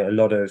effort by a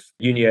lot of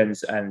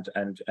unions and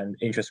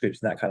interest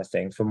groups and that kind of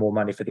thing for more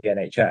money for the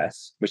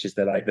NHS, which is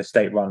the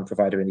state-run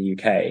provider in the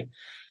UK.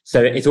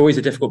 So it's always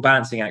a difficult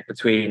balancing act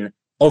between,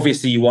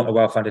 obviously you want a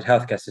well-funded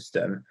healthcare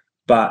system,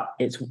 but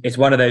it's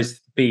one of those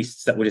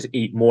beasts that will just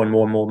eat more and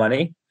more and more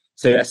money.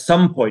 So at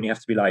some point you have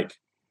to be like,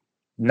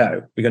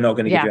 no, we're not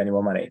going to give you any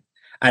more money.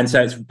 And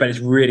so it's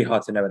really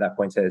hard to know what that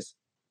point is.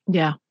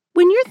 Yeah.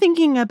 When you're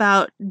thinking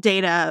about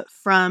data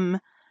from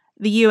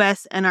the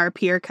US and our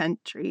peer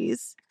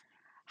countries,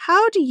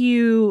 How do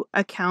you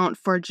account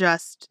for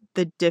just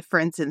the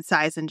difference in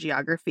size and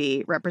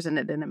geography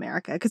represented in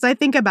America? Because I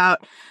think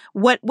about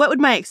what would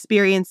my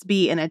experience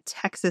be in a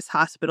Texas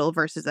hospital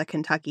versus a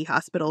Kentucky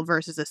hospital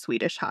versus a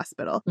Swedish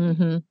hospital?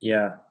 Mm-hmm.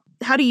 Yeah.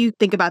 How do you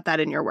think about that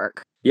in your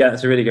work? Yeah,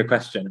 that's a really good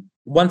question.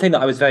 One thing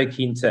that I was very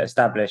keen to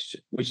establish,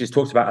 which is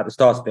talked about at the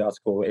start of the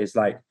article, is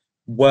like,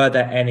 were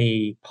there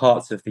any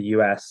parts of the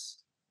US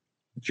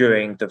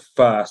during the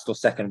first or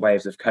second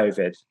waves of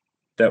COVID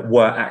that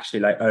were actually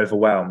like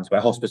overwhelmed,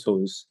 where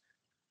hospitals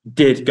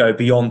did go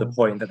beyond the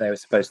point that they were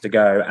supposed to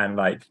go, and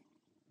like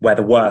where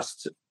the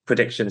worst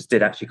predictions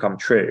did actually come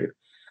true?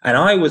 And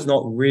I was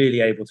not really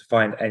able to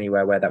find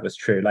anywhere where that was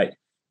true. Like,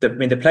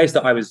 the place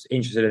that I was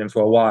interested in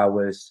for a while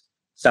was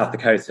South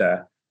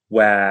Dakota,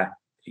 where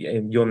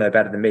you'll know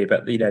better than me,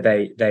 but they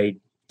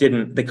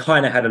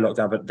kind of had a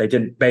lockdown, but they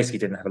didn't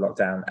have a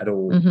lockdown at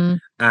all. Mm-hmm.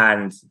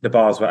 And the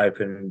bars were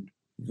open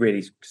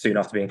really soon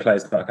after being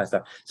closed, that kind of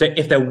stuff. So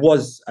if there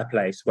was a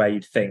place where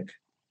you'd think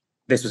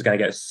this was going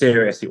to get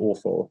seriously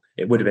awful,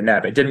 it would have been there,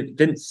 but it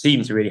didn't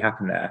seem to really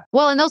happen there.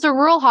 Well, and those are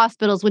rural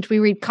hospitals, which we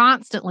read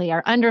constantly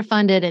are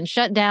underfunded and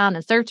shut down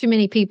and serve too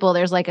many people.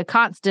 There's like a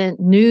constant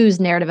news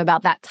narrative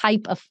about that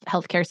type of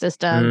healthcare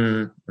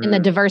system and the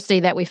diversity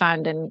that we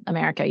find in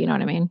America. You know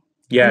what I mean?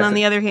 Yeah. And on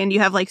the other hand,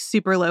 you have like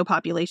super low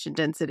population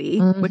density,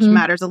 which Mm-hmm.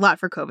 matters a lot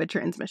for COVID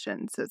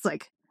transmission. So it's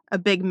like a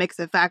big mix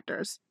of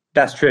factors.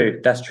 That's true.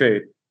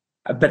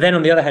 But then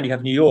on the other hand, you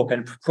have New York,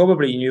 and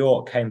probably New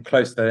York came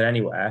closer than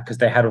anywhere because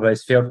they had all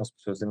those field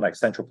hospitals in like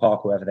Central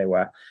Park or wherever they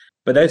were.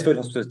 But those field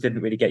hospitals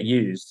didn't really get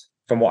used,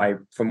 from what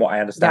I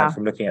understand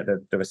from looking at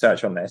the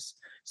research on this.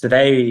 So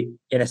they,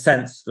 in a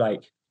sense,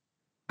 like,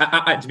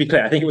 to be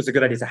clear, I think it was a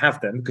good idea to have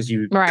them because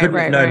you couldn't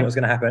have known what was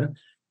going to happen.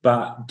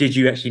 But did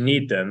you actually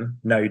need them?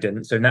 No, you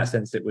didn't. So in that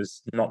sense, it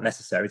was not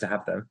necessary to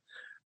have them.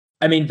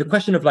 I mean, the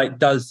question of like,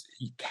 does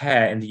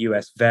care in the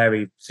US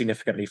vary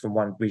significantly from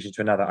one region to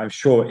another? I'm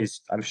sure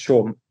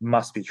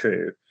must be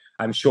true.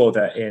 I'm sure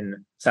that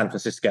in San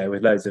Francisco,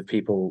 with loads of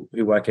people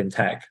who work in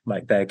tech,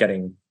 like they're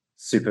getting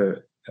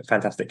super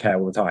fantastic care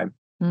all the time.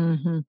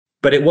 Mm-hmm.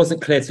 But it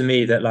wasn't clear to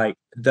me that like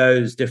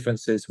those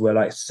differences were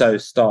like so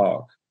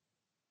stark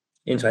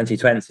in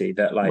 2020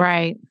 that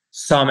like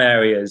some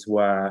areas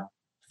were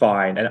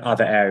fine and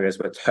other areas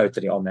were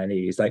totally on their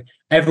knees. Like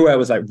everywhere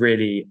was like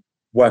really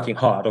working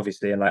hard,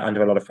 obviously, and like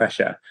under a lot of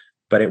pressure,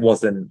 but it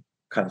wasn't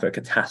kind of a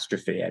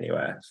catastrophe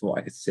anywhere from what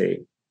I could see.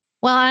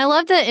 Well, I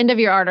love the end of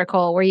your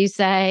article where you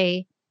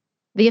say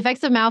the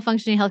effects of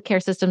malfunctioning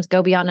healthcare systems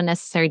go beyond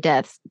unnecessary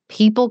deaths.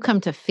 People come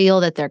to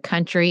feel that their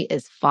country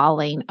is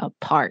falling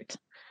apart.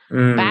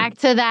 Back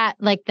to that,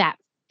 like that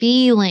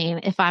feeling.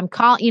 If I'm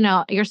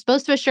you're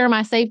supposed to assure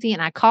my safety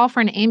and I call for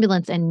an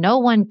ambulance and no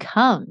one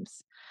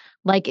comes.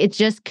 Like it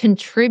just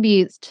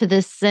contributes to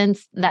this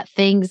sense that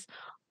things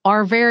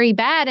are very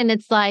bad. And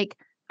it's like,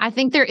 I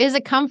think there is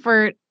a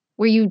comfort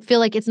where you feel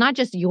like it's not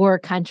just your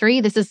country.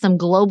 This is some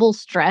global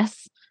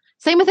stress.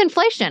 Same with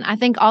inflation. I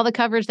think all the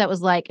coverage that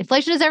was like,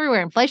 inflation is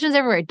everywhere. Inflation is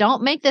everywhere.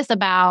 Don't make this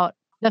about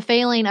the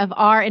failing of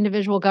our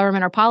individual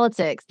government or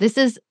politics. This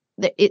is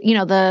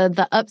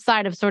the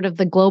upside of sort of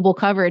the global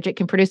coverage. It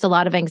can produce a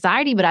lot of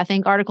anxiety, but I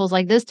think articles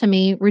like this to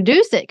me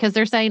reduce it because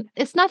they're saying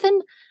it's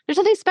nothing. There's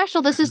nothing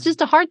special. This is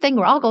just a hard thing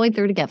we're all going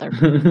through together.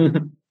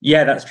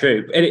 Yeah, that's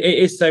true. It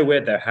is so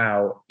weird though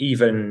how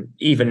even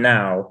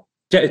now,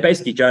 it's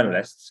basically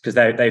journalists, because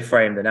they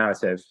frame the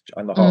narrative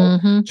on the whole.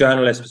 Mm-hmm.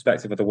 Journalists'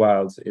 perspective of the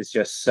world is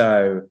just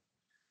so,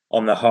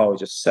 on the whole,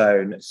 just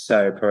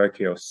so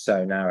parochial,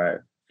 so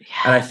narrow. Yeah.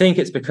 And I think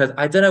it's because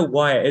I don't know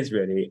why it is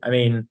really. I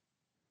mean,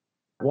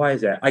 why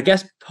is it? I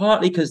guess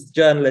partly because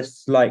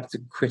journalists like to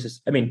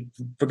criticize. I mean,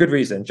 for good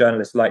reason,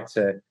 journalists like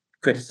to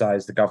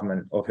criticize the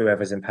government or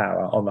whoever's in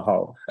power on the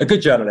whole. A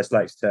good journalist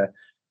likes to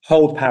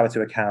hold power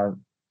to account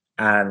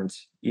and,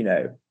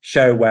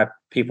 show where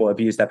people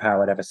abuse their power,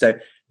 whatever. So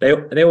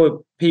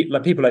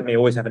people like me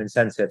always have an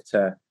incentive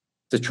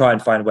to try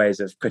and find ways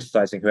of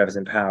criticizing whoever's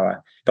in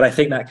power. But I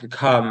think that can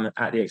come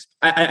at the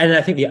and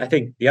I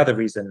think the other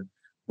reason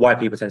why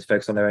people tend to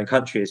focus on their own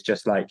country is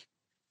just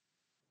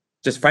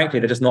frankly,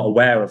 they're just not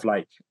aware of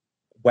like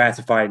where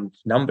to find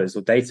numbers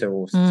or data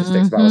or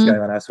statistics about what's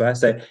going on elsewhere.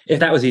 So if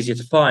that was easier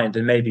to find,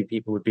 then maybe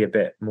people would be a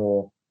bit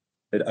more,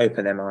 they'd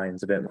open their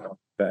minds a bit more,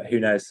 but who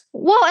knows?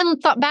 Well,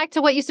 and back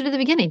to what you said at the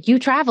beginning, you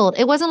traveled.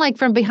 It wasn't like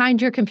from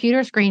behind your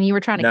computer screen, you were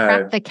trying to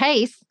crack the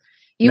case.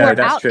 You were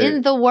out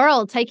in the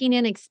world taking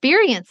in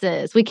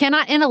experiences. We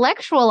cannot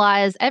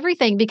intellectualize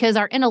everything because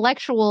our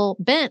intellectual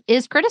bent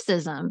is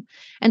criticism.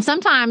 And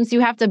sometimes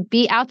you have to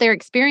be out there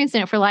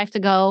experiencing it for life to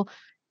go,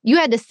 you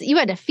had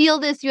to feel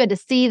this, you had to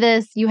see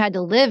this, you had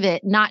to live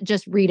it, not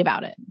just read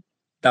about it.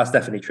 That's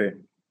definitely true.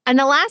 And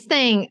the last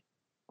thing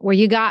where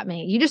you got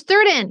me, you just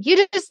threw it in.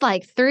 You just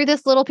like threw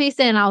this little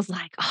piece in. I was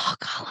like, oh,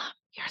 Colum,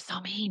 you're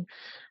so mean.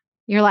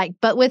 You're like,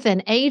 but with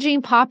an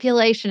aging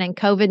population and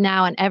COVID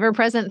now an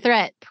ever-present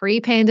threat,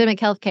 pre-pandemic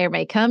healthcare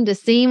may come to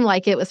seem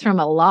like it was from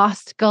a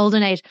lost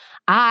golden age.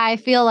 I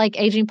feel like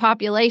aging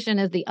population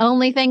is the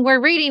only thing we're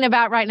reading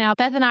about right now.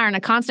 Beth and I are in a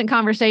constant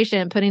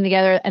conversation putting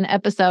together an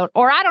episode,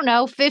 or I don't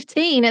know,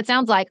 15, it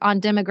sounds like, on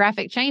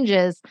demographic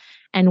changes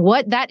and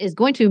what that is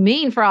going to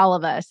mean for all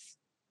of us.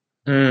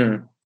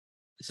 So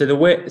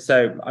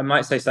I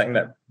might say something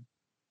that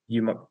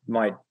you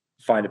might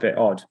find a bit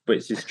odd,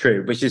 which is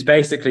true, which is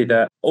basically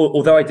that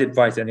although I did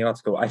write it in the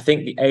article, I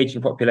think the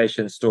aging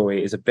population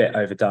story is a bit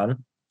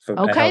overdone.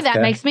 Okay,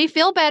 that makes me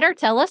feel better.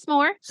 Tell us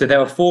more. So there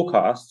are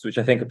forecasts, which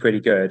I think are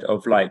pretty good,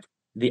 of like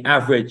the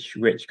average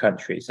rich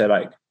country. So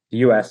like the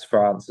US,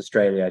 France,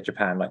 Australia,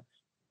 Japan, like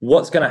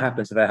what's going to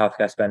happen to their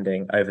healthcare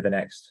spending over the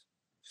next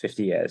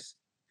 50 years.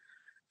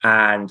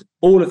 And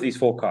all of these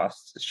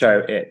forecasts show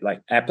it like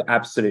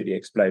absolutely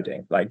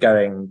exploding, like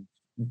going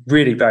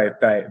really very,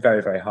 very,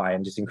 very, very high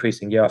and just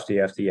increasing year after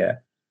year after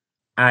year.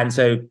 And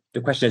so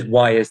the question is,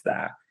 why is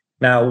that?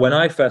 Now, when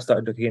I first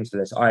started looking into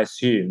this, I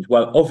assumed,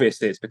 well,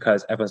 obviously it's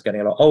because everyone's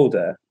getting a lot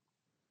older.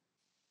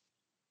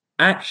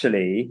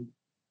 Actually,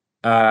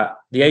 the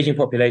aging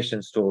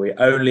population story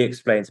only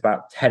explains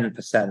about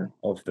 10%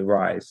 of the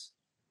rise.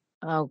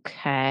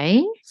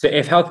 Okay. So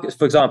if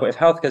for example, if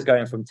healthcare is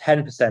going from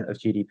 10% of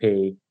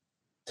GDP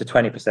to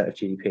 20% of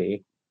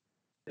GDP,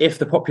 if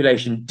the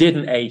population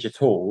didn't age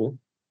at all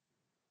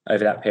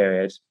over that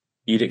period,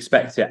 you'd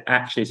expect it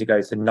actually to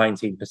go to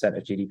 19%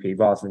 of GDP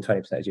rather than 20%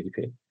 of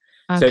GDP.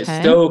 Okay. So it's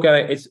still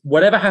going, it's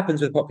whatever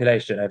happens with the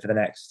population over the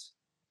next,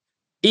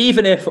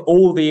 even if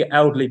all the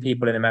elderly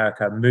people in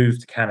America move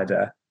to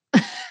Canada,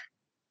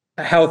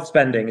 health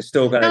spending is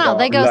still going to go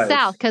they go loads.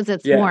 south because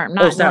it's warm,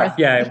 not south, north.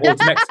 Yeah, or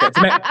to Mexico.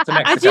 To Mexico.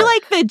 I do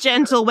like the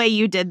gentle way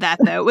you did that,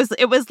 though.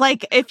 It was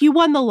like if you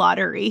won the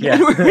lottery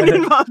and weren't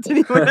involved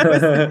anymore.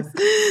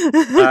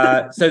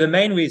 So the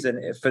main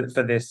reason for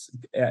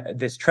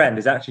this trend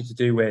is actually to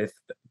do with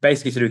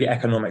the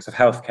economics of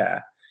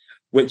healthcare,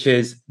 which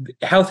is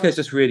healthcare is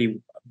just really,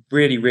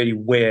 really, really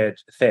weird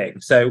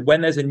thing. So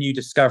when there's a new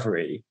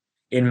discovery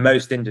in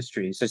most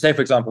industries, so say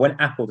for example, when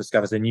Apple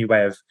discovers a new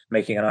way of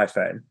making an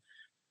iPhone,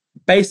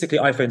 basically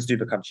iPhones do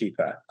become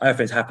cheaper.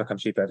 iPhones have become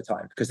cheaper over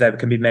time because they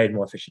can be made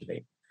more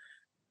efficiently.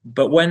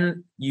 But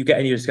when you get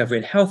a new discovery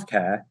in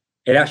healthcare,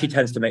 it actually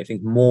tends to make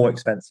things more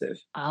expensive.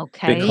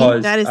 Okay.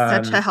 Because that is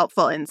such a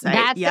helpful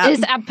insight.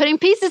 I'm putting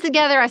pieces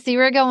together. I see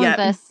where you're going with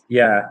this.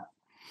 Yeah.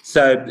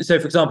 So for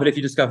example, if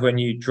you discover a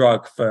new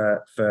drug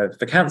for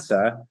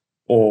cancer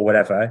or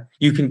whatever,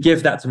 you can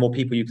give that to more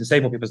people, you can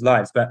save more people's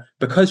lives. But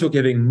because you're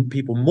giving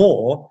people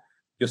more,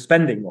 you're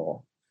spending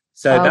more.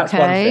 So that's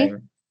one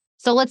thing.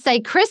 So let's say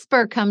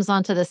CRISPR comes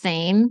onto the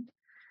scene.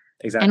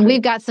 Exactly. And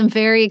we've got some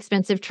very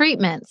expensive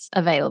treatments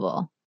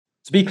available.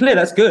 To be clear,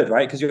 that's good,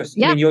 right? Because you're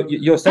saving.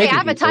 Hey, I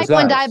have a type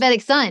 1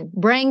 diabetic son.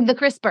 Bring the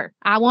CRISPR.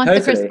 I want the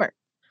CRISPR.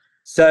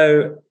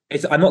 So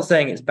I'm not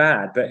saying it's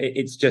bad, but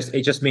it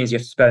just means you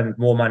have to spend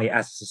more money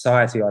as a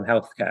society on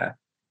healthcare.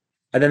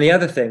 And then the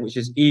other thing, which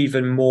is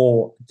even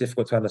more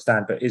difficult to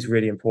understand, but is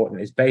really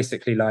important, is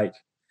basically like,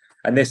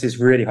 and this is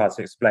really hard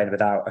to explain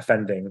without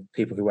offending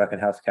people who work in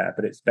healthcare,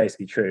 but it's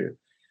basically true.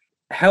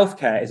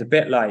 Healthcare is a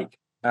bit like,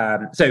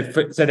 so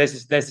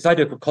there's this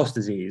idea called cost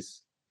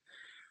disease,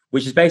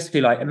 which is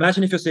basically like,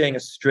 imagine if you're seeing a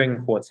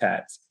string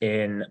quartet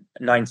in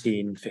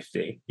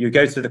 1950. You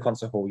go to the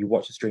concert hall, you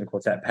watch a string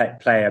quartet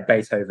play a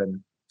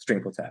Beethoven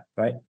string quartet,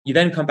 right? You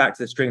then come back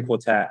to the string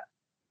quartet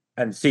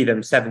and see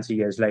them 70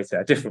 years later,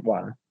 a different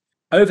one.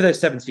 Over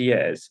those 70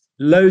 years,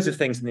 loads of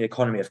things in the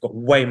economy have got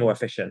way more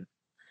efficient.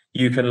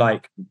 You can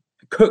like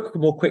cook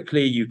more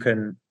quickly, you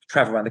can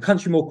travel around the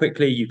country more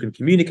quickly, you can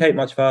communicate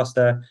much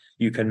faster,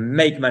 you can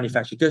make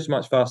manufactured goods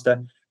much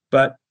faster.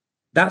 But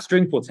that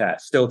string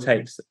quartet still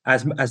takes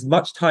as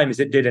much time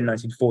as it did in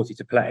 1940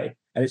 to play,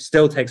 and it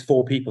still takes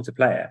 4 people to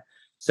play it.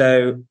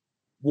 So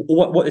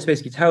what this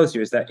basically tells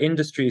you is that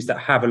industries that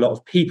have a lot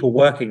of people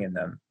working in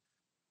them,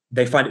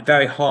 they find it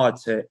very hard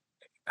to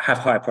have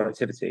higher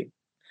productivity.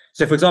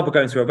 So for example,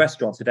 going to a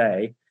restaurant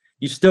today,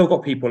 you've still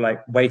got people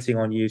like waiting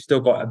on you, still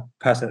got a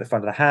person at the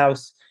front of the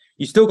house,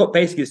 you still got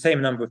basically the same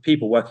number of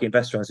people working in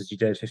restaurants as you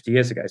did 50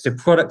 years ago. So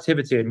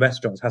productivity in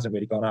restaurants hasn't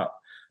really gone up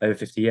over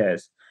 50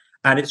 years.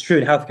 And it's true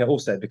in healthcare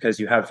also, because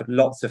you have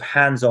lots of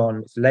hands-on,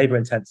 it's labor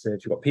intensive,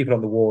 you've got people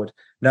on the ward,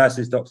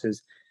 nurses,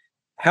 doctors.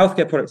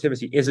 Healthcare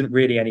productivity isn't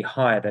really any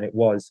higher than it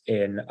was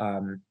in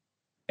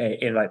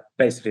like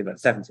basically the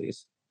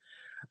 70s.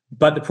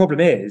 But the problem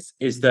is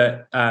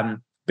that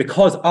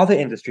because other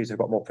industries have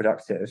got more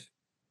productive,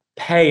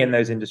 pay in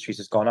those industries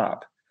has gone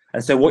up.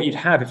 And so what you'd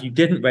have if you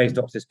didn't raise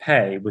doctors'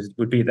 pay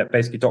would be that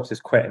basically doctors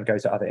quit and go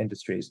to other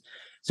industries.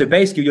 So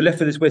basically you're left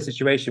with this weird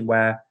situation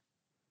where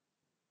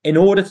in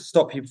order to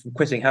stop people from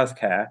quitting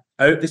healthcare,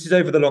 this is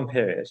over the long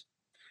period,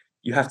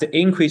 you have to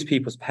increase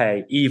people's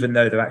pay even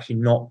though they're actually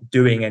not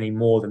doing any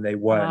more than they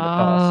were in the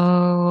past.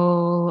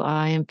 Oh,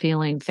 I am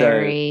feeling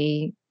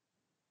very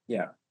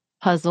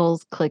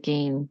puzzles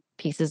clicking,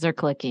 pieces are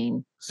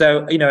clicking.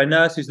 So, a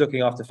nurse who's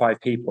looking after 5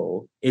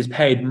 people is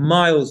paid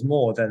miles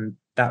more than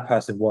that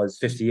person was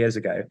 50 years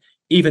ago,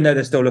 even though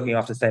they're still looking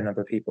after the same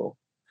number of people.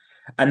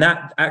 And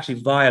that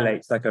actually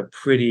violates like a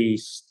pretty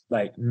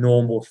like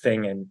normal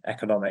thing in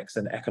economics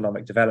and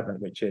economic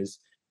development, which is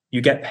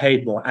you get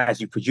paid more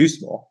as you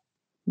produce more.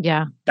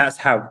 Yeah. That's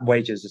how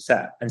wages are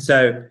set. And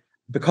so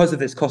because of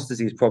this cost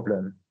disease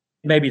problem,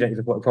 maybe you don't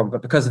even want a problem,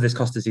 but because of this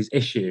cost disease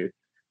issue,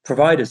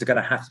 providers are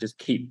going to have to just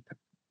keep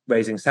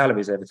raising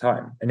salaries over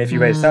time. And if you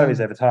raise salaries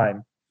over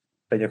time,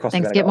 then your costs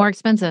things get more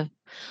expensive.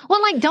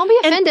 Well, like, don't be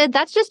offended.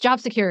 That's just job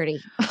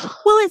security.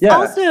 Well,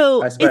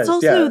 it's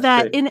also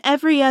that in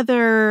every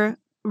other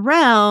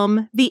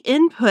realm, the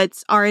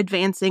inputs are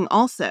advancing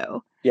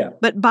also. Yeah.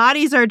 But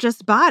bodies are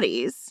just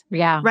bodies.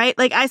 Yeah. Right?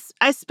 Like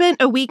I spent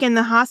a week in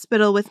the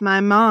hospital with my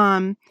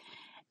mom,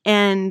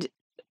 and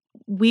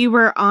we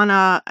were on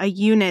a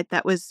unit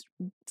that was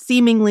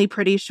seemingly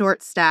pretty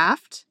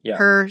short-staffed. Yeah.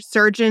 Her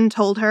surgeon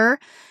told her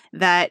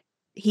that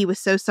he was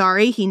so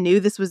sorry. He knew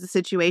this was the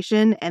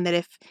situation, and that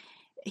if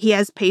he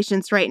has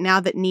patients right now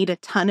that need a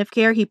ton of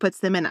care, he puts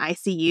them in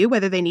ICU,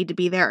 whether they need to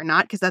be there or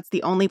not, because that's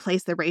the only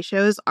place the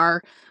ratios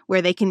are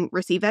where they can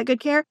receive that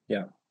good care.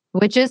 Yeah.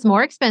 Which is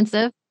more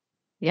expensive.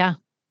 Yeah.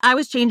 I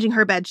was changing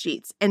her bed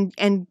sheets and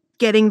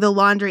getting the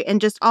laundry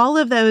and just all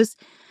of those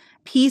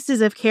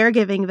pieces of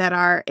caregiving that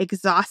are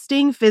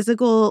exhausting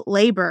physical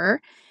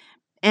labor.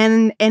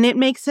 And it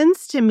makes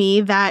sense to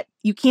me that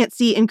you can't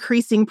see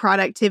increasing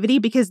productivity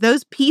because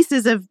those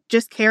pieces of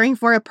just caring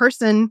for a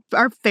person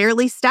are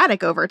fairly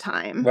static over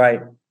time. Right.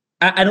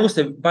 And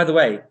also, by the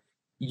way,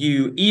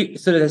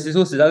 so there's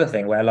also the other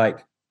thing where,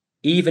 like,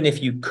 even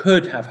if you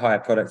could have higher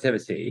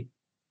productivity,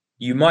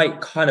 you might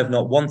kind of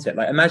not want it.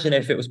 Like, imagine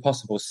if it was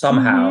possible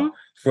somehow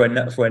for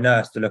a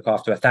nurse to look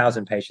after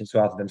 1,000 patients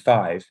rather than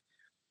 5.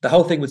 The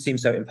whole thing would seem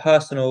so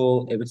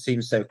impersonal. It would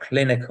seem so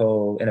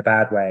clinical in a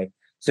bad way.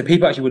 So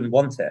people actually wouldn't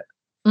want it.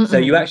 So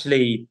you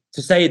actually,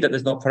 to say that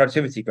there's not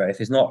productivity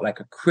growth is not like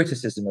a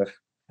criticism of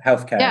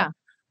healthcare. Yeah.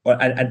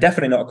 And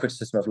definitely not a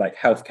criticism of like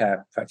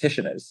healthcare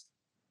practitioners.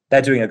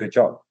 They're doing a good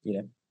job, you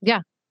know? Yeah.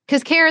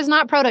 Because care is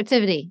not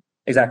productivity.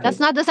 Exactly. That's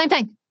not the same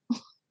thing.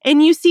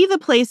 And you see the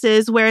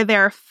places where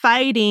they're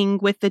fighting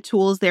with the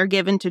tools they're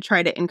given to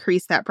try to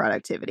increase that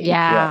productivity.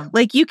 Yeah.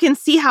 Like you can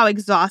see how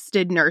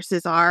exhausted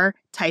nurses are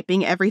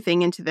typing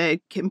everything into the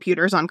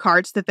computers on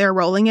carts that they're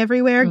rolling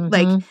everywhere.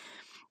 Like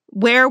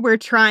where we're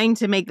trying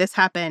to make this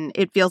happen,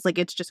 it feels like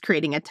it's just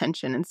creating a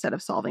tension instead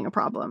of solving a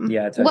problem.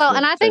 Yeah. Totally, well,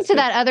 and I think to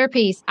that other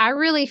piece, I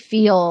really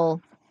feel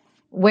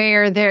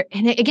where there,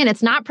 and again,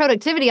 it's not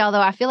productivity,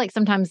 although I feel like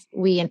sometimes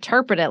we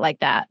interpret it like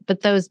that,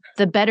 but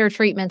the better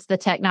treatments, the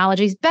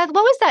technologies. Beth,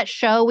 what was that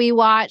show we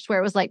watched where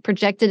it was like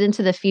projected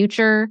into the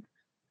future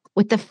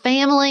with the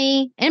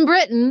family in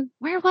Britain?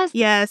 Where was it?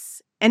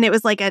 Yes. And it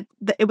was like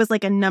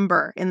a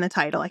number in the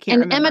title. I can't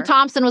remember. Emma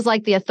Thompson was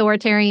like the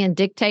authoritarian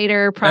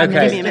dictator prime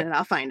minister. Give me a minute,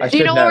 I'll find it. Do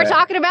you know what we're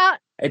talking about?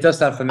 It does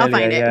sound familiar.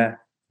 I'll find it. Yeah.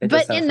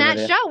 But in that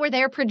show where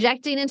they're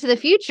projecting into the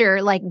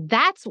future, like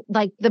that's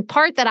like the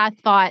part that I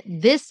thought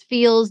this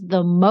feels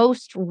the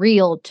most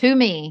real to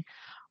me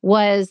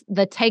was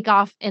the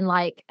takeoff in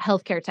like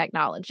healthcare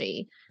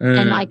technology.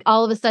 And like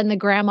all of a sudden the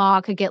grandma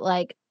could get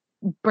like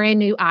brand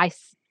new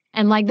ice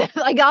and like,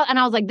 and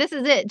I was like, this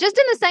is it. Just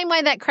in the same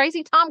way that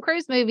crazy Tom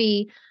Cruise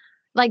movie,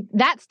 like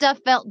that stuff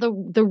felt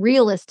the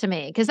realest to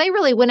me because they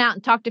really went out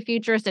and talked to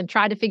futurists and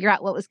tried to figure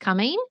out what was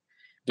coming.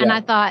 And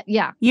I thought,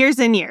 years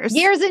and years.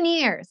 Years and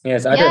years.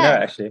 Yes, I don't know,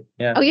 actually.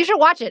 Yeah. Oh, you should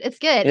watch it. It's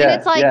good. Yeah, and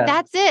it's like,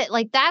 that's it.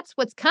 Like, that's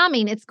what's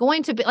coming. It's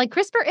going to be, like,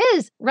 CRISPR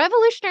is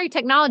revolutionary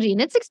technology. And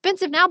it's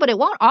expensive now, but it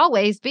won't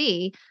always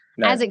be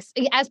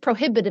as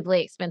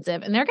prohibitively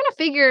expensive. And they're going to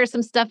figure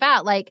some stuff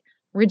out, like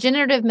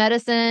regenerative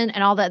medicine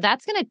and all that.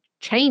 That's going to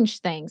change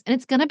things. And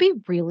it's going to be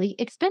really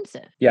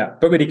expensive. Yeah,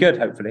 but really good,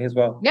 hopefully, as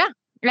well. Yeah.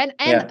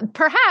 And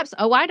perhaps,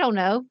 I don't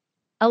know,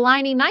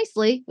 aligning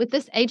nicely with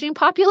this aging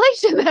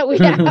population that we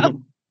have.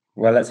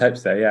 Well, let's hope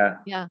so. Yeah.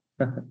 Yeah.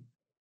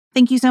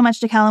 Thank you so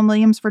much to Callum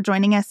Williams for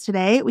joining us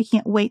today. We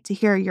can't wait to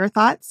hear your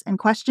thoughts and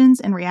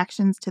questions and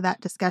reactions to that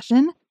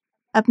discussion.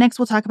 Up next,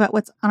 we'll talk about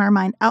what's on our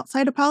mind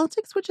outside of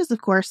politics, which is,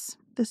 of course,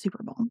 the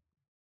Super Bowl.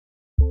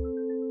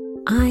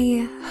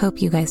 I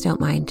hope you guys don't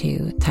mind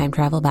to time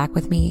travel back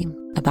with me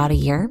about a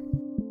year.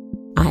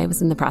 I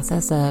was in the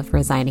process of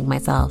resigning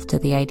myself to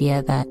the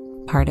idea that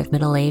part of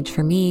middle age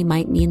for me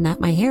might mean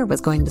that my hair was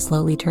going to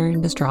slowly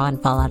turn to straw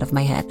and fall out of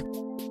my head.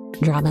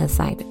 Drama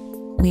aside,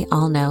 we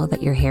all know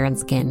that your hair and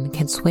skin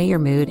can sway your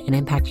mood and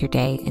impact your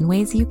day in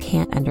ways you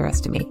can't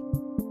underestimate.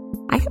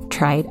 I have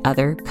tried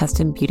other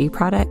custom beauty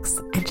products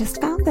and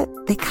just found that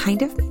they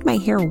kind of made my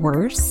hair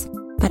worse.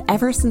 But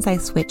ever since I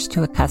switched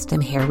to a custom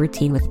hair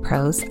routine with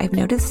Prose, I've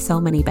noticed so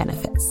many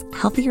benefits.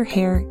 Healthier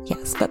hair,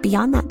 yes, but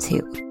beyond that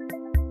too.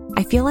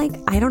 I feel like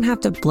I don't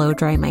have to blow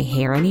dry my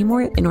hair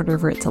anymore in order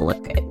for it to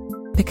look good.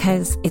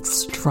 Because it's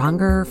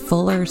stronger,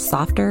 fuller,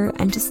 softer,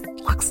 and just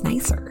looks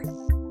nicer.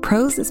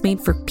 Prose is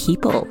made for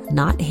people,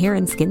 not hair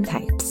and skin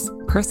types.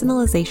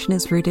 Personalization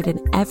is rooted in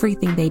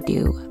everything they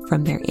do,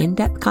 from their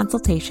in-depth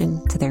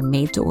consultation to their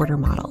made-to-order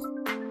model.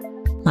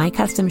 My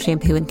custom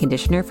shampoo and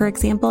conditioner, for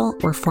example,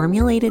 were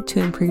formulated to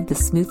improve the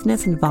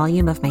smoothness and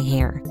volume of my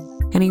hair.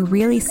 And I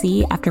really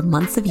see, after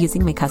months of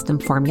using my custom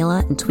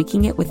formula and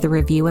tweaking it with the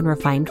Review and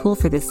Refine tool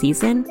for this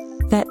season,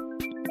 that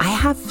I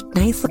have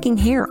nice looking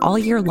hair all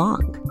year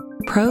long.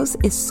 Prose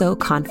is so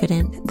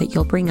confident that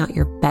you'll bring out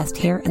your best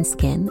hair and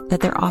skin that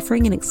they're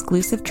offering an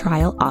exclusive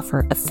trial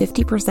offer of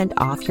 50%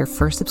 off your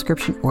first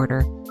subscription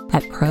order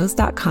at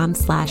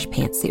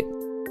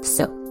prose.com/pantsuit.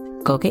 So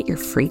go get your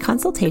free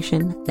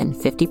consultation, then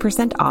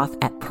 50% off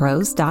at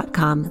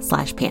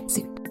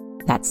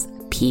prose.com/pantsuit. That's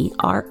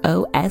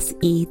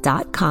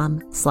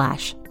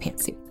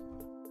prose.com/pantsuit.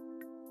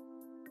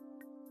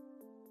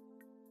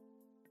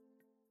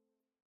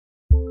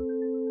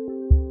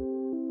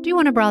 Do you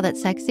want a bra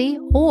that's sexy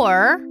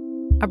or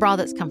a bra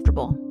that's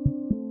comfortable?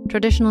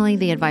 Traditionally,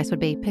 the advice would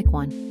be pick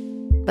one.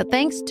 But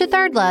thanks to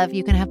Third Love,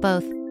 you can have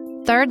both.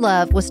 Third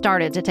Love was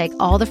started to take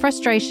all the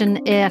frustration,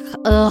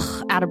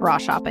 out of bra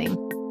shopping.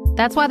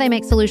 That's why they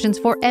make solutions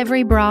for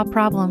every bra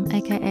problem,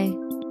 aka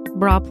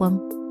braplum.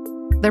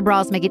 Their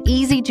bras make it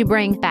easy to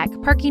bring back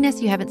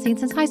perkiness you haven't seen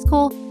since high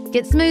school,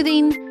 get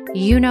smoothing,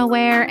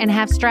 you-know-where, and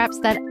have straps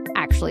that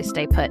actually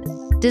stay put.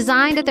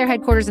 Designed at their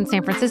headquarters in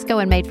San Francisco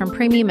and made from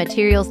premium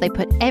materials, they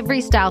put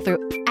every style through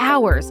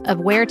hours of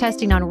wear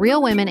testing on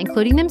real women,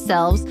 including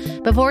themselves,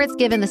 before it's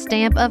given the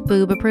stamp of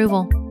boob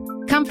approval.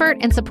 Comfort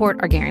and support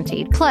are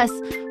guaranteed. Plus,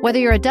 whether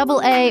you're a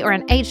AA or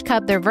an H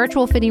cup, their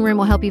virtual fitting room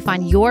will help you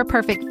find your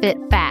perfect fit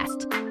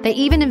fast. They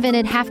even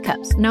invented half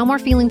cups. No more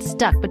feeling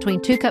stuck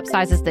between 2 cup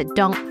sizes that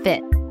don't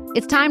fit.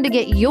 It's time to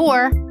get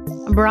your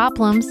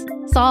braplums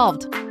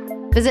solved.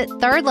 Visit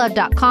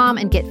thirdlove.com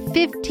and get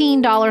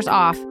 $15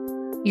 off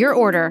your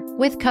order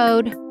with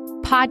code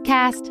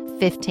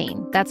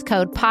PODCAST15. That's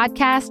code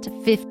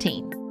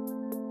PODCAST15.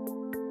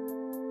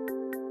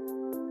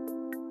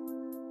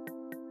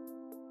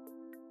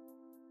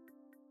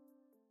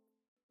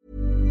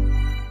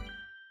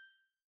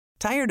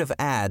 Tired of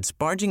ads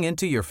barging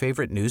into your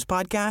favorite news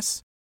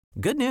podcasts?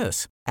 Good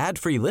news.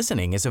 Ad-free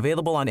listening is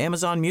available on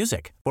Amazon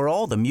Music for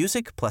all the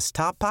music plus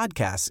top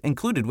podcasts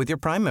included with your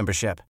Prime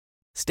membership.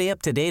 Stay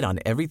up to date on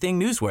everything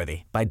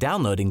newsworthy by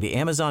downloading the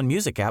Amazon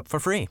Music app for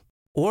free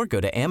or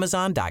go to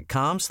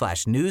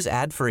amazon.com/news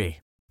ad free.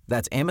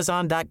 That's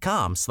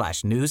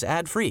amazon.com/news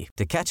ad free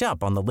to catch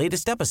up on the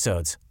latest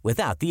episodes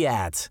without the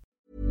ads.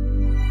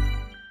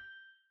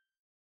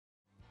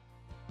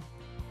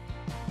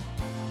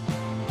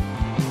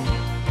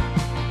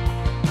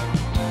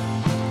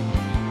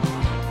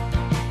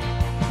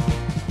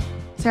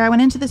 Sarah, I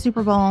went into the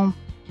Super Bowl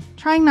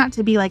trying not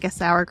to be like a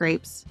sour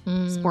grapes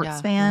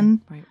sports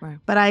fan, Right.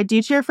 but I do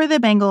cheer for the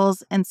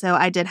Bengals, and so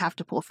I did have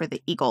to pull for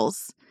the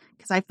Eagles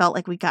because I felt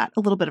like we got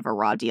a little bit of a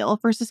raw deal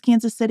versus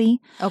Kansas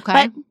City. Okay.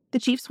 But the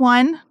Chiefs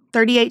won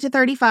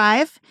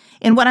 38-35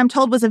 in what I'm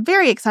told was a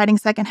very exciting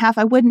second half.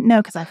 I wouldn't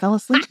know because I fell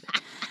asleep.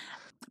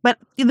 But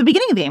the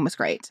beginning of the game was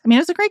great. I mean,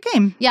 it was a great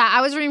game. Yeah,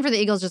 I was rooting for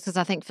the Eagles just because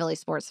I think Philly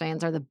sports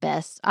fans are the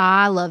best.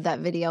 I love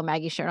that video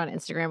Maggie shared on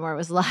Instagram where it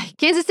was like,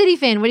 Kansas City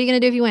fan, what are you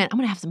going to do if you win? I'm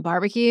going to have some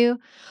barbecue.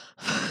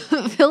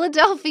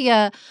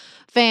 Philadelphia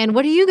fan,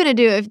 what are you going to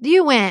do if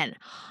you win?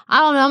 I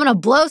don't know. I'm going to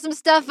blow some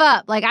stuff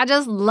up. Like, I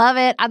just love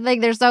it. I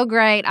think they're so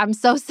great. I'm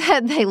so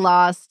sad they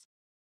lost.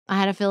 I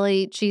had a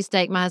Philly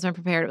cheesesteak my husband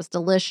prepared. It was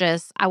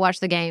delicious. I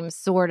watched the game,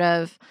 sort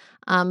of.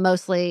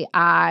 Mostly,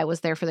 I was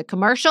there for the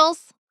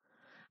commercials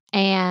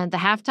and the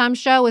halftime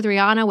show with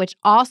Rihanna, which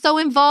also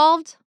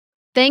involved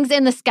things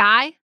in the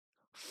sky,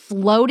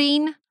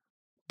 floating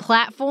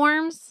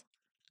platforms.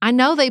 I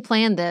know they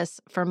planned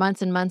this for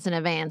months and months in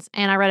advance.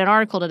 And I read an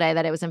article today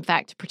that it was, in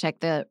fact, to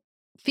protect the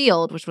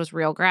field, which was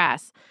real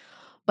grass.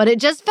 But it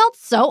just felt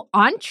so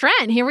on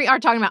trend. Here we are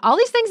talking about all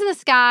these things in the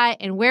sky.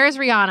 And where is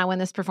Rihanna when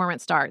this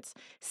performance starts?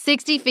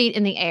 60 feet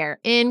in the air.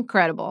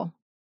 Incredible.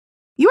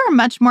 You are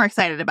much more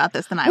excited about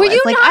this than I Were was.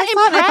 you Like, not I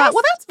thought, impressed?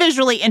 well, that's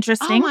visually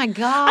interesting. Oh, my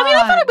God. I mean,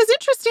 I thought it was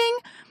interesting,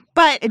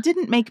 but it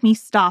didn't make me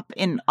stop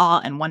in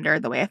awe and wonder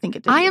the way I think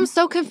it did. I am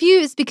so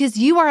confused because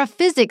you are a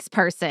physics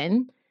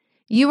person.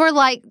 You were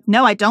like,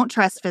 No, I don't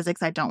trust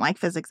physics. I don't like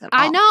physics at all.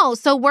 I know.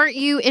 So weren't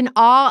you in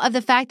awe of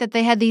the fact that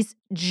they had these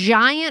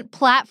giant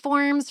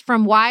platforms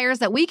from wires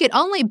that we could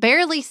only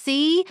barely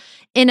see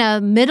in a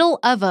middle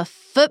of a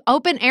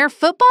open air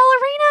football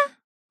arena?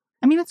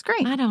 I mean, it's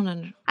great. I don't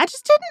know. I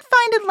just didn't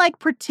find it like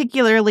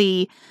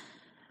particularly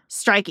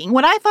striking.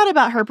 What I thought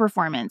about her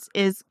performance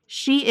is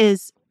she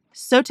is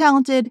so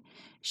talented.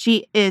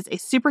 She is a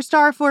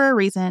superstar for a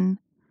reason.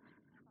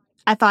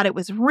 I thought it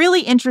was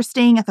really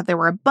interesting. I thought there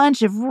were a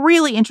bunch of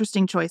really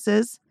interesting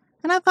choices.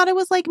 And I thought it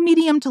was like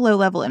medium to low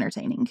level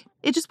entertaining.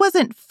 It just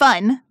wasn't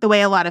fun the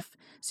way a lot of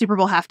Super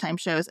Bowl halftime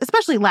shows,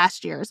 especially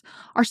last year's,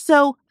 are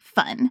so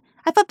fun.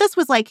 I thought this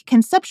was like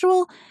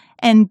conceptual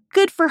and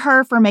good for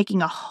her for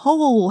making a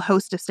whole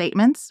host of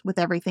statements with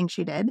everything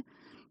she did.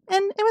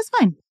 And it was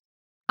fine.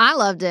 I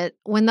loved it.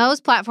 When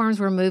those platforms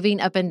were moving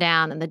up and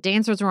down and the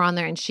dancers were on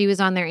there and she was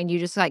on there and you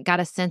just like got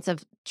a sense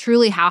of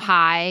truly how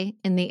high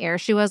in the air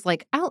she was.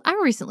 Like I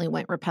recently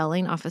went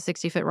rappelling off a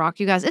 60-foot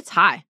rock. You guys, it's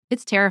high.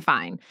 It's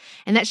terrifying.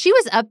 And that she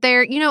was up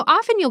there,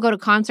 often you'll go to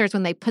concerts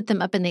when they put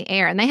them up in the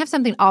air and they have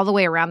something all the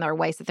way around their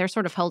waist that they're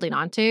sort of holding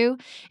on to.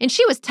 And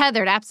she was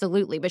tethered,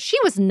 absolutely. But she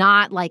was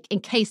not like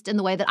encased in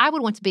the way that I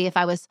would want to be if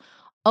I was,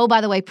 oh,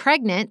 by the way,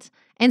 pregnant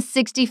and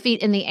 60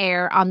 feet in the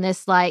air on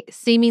this like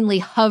seemingly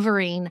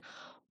hovering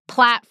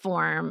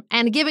platform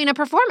and giving a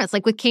performance,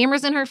 like with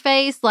cameras in her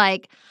face.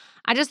 Like,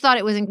 I just thought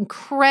it was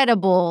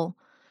incredible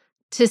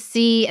to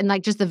see, and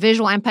like just the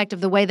visual impact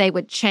of the way they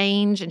would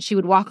change and she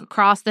would walk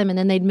across them and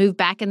then they'd move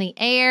back in the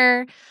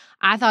air.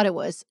 I thought it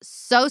was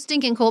so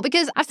stinking cool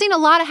because I've seen a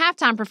lot of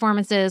halftime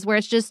performances where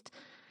it's just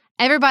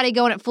everybody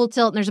going at full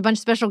tilt and there's a bunch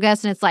of special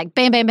guests and it's like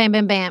bam, bam, bam,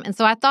 bam, bam. And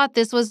so I thought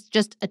this was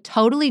just a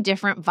totally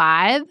different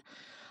vibe.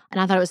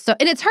 And I thought it was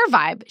and it's her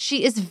vibe.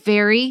 She is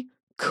very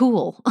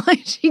cool.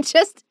 She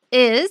just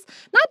is.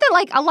 Not that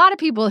like a lot of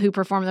people who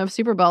perform the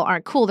Super Bowl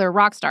aren't cool, they're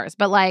rock stars,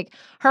 but like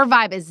her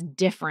vibe is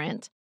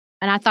different.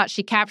 And I thought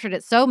she captured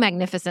it so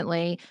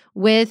magnificently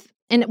with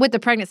the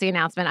pregnancy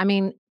announcement. I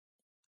mean,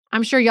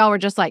 I'm sure y'all were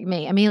just like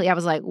me. Immediately I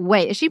was like,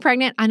 wait, is she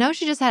pregnant? I know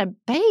she just had a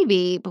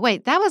baby, but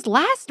wait, that was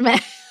last May.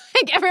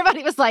 Like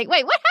everybody was like,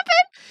 wait, what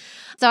happened?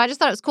 So I just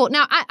thought it was cool.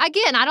 Now, I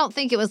don't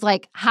think it was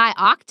like high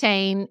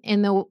octane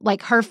in the,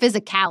 like her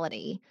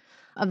physicality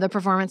of the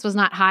performance was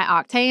not high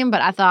octane,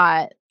 but I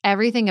thought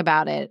everything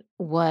about it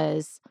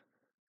was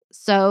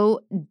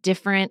so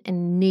different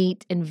and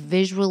neat and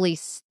visually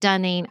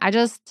stunning. I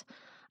just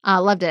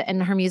loved it.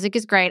 And her music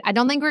is great. I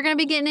don't think we're going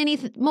to be getting any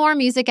more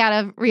music out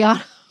of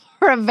Rihanna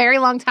for a very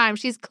long time.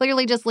 She's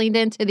clearly just leaned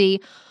into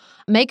the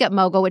makeup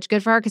mogul, which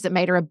good for her because it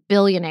made her a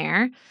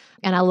billionaire.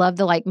 And I love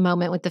the like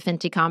moment with the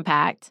Fenty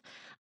Compact.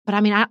 But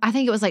I mean, I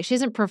think it was like she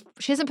hasn't put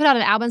out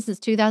an album since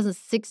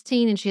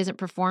 2016 and she hasn't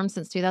performed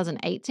since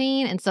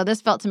 2018. And so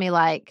this felt to me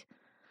like,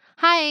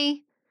 hi,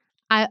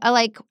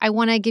 I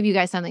want to give you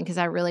guys something because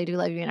I really do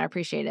love you and I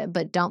appreciate it.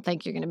 But don't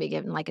think you're going to be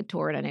getting like a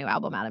tour and a new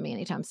album out of me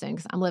anytime soon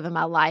because I'm living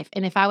my life.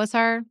 And if I was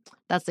her,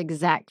 that's the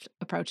exact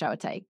approach I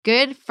would take.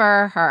 Good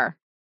for her.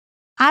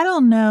 I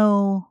don't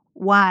know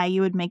why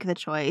you would make the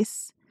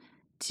choice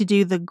to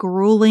do the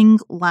grueling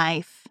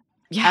life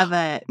of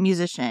a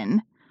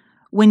musician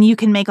when you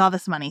can make all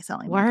this money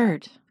selling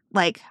Word. Makeup.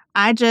 Like,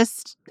 I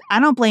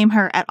don't blame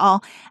her at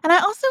all. And I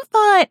also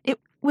thought it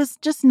was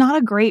just not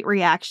a great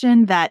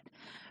reaction that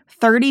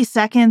 30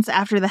 seconds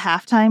after the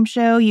halftime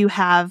show, you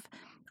have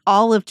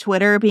all of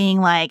Twitter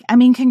being like, I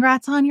mean,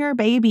 congrats on your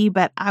baby,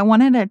 but I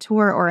wanted a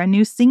tour or a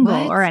new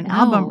single or an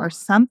album or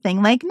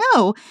something. Like,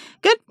 no.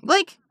 Good.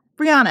 Like,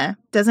 Rihanna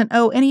doesn't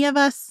owe any of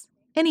us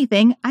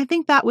anything. I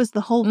think that was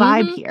the whole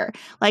vibe here.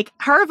 Like,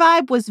 her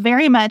vibe was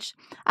very much,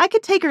 I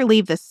could take or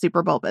leave this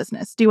Super Bowl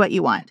business. Do what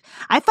you want.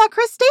 I thought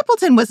Chris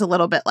Stapleton was a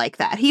little bit like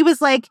that. He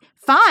was like,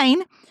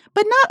 fine,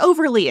 but not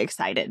overly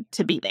excited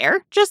to be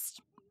there.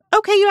 Just,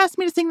 okay, you asked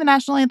me to sing the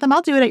national anthem.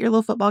 I'll do it at your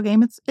little football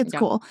game. It's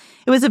cool.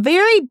 It was a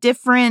very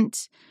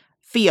different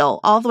feel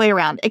all the way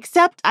around,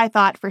 except I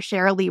thought for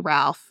Sheryl Lee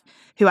Ralph,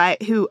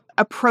 who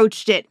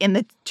approached it in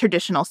the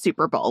traditional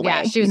Super Bowl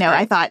way. She was great.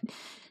 I thought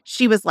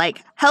she was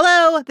like,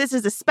 hello, this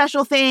is a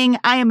special thing.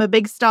 I am a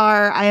big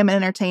star. I am an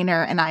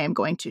entertainer, and I am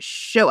going to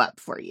show up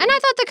for you. And I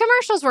thought the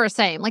commercials were the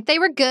same. Like, they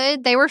were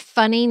good. They were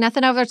funny.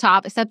 Nothing over the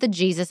top except the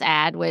Jesus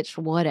ad, which,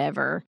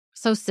 whatever.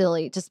 So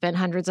silly to spend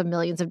hundreds of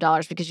millions of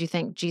dollars because you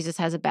think Jesus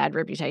has a bad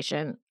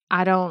reputation.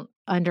 I don't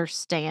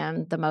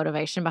understand the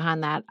motivation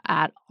behind that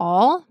at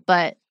all,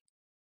 but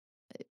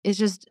it's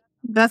just...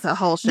 That's a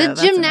whole show. The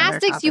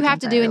gymnastics you have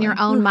to do in your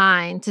own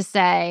mind to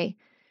say...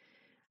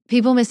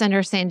 People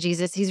misunderstand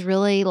Jesus. He's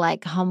really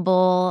like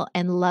humble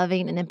and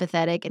loving and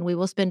empathetic, and we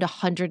will spend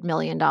 $100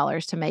 million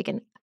to make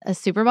a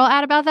Super Bowl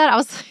ad about that. I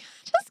was like,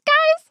 just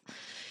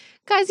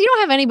guys, you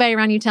don't have anybody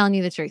around you telling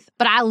you the truth.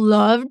 But I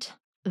loved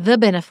the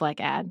Ben Affleck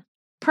ad.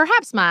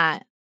 Perhaps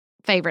my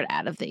favorite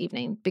ad of the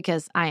evening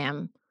because I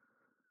am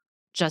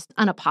just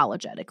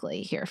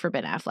unapologetically here for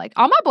Ben Affleck.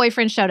 All my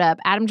boyfriends showed up.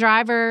 Adam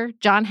Driver,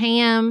 John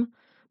Hamm,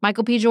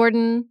 Michael P.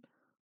 Jordan.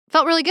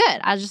 Felt really good.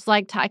 I just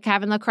liked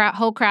having the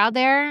whole crowd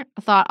there.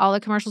 I thought all the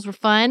commercials were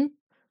fun.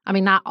 I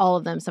mean, not all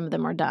of them. Some of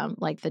them were dumb,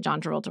 like the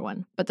John Travolta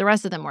one. But the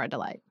rest of them were a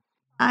delight.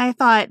 I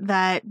thought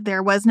that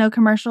there was no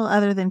commercial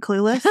other than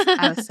Clueless.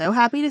 I was so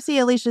happy to see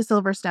Alicia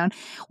Silverstone.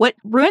 What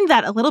ruined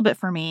that a little bit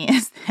for me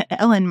is that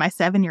Ellen, my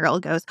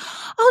 7-year-old, goes,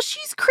 oh,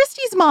 she's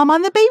Christy's mom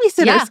on the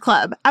Babysitters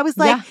Club. I was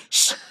like,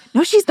 shh,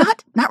 no, she's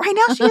not. Not right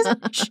now. She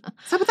isn't. Shh,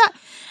 stop with that.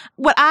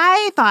 What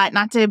I thought,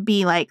 not to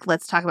be like,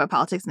 let's talk about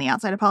politics in the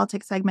outside of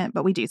politics segment,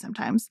 but we do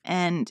sometimes.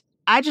 And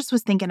I just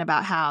was thinking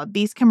about how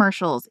these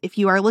commercials, if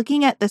you are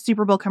looking at the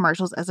Super Bowl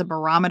commercials as a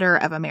barometer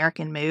of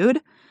American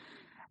mood,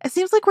 it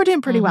seems like we're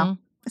doing pretty well.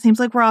 It seems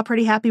like we're all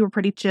pretty happy. We're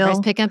pretty chill.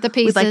 Everybody's picking up the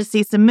pieces. We'd like to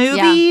see some movies.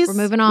 Yeah, we're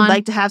moving on. We'd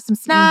like to have some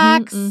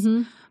snacks.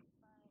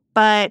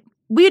 But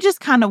we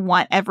just kind of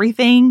want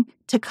everything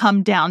to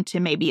come down to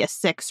maybe a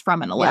 6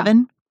 from an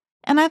 11.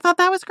 And I thought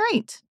that was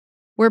great.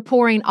 We're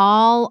pouring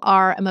all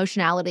our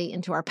emotionality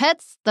into our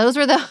pets. Those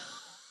were the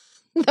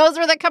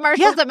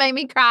commercials that made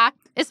me cry.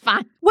 It's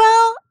fine.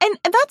 Well, and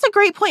that's a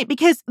great point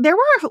because there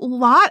were a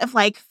lot of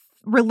like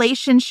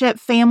relationship,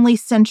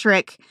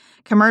 family-centric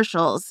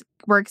commercials.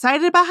 We're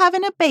excited about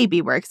having a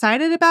baby. We're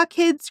excited about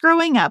kids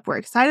growing up. We're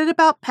excited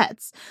about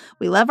pets.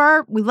 We love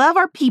our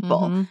people.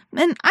 Mm-hmm.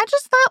 And I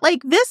just thought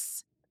like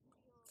this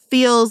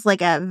feels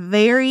like a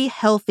very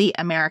healthy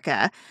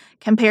America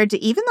compared to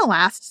even the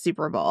last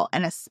Super Bowl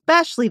and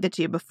especially the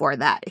two before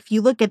that. If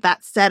you look at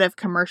that set of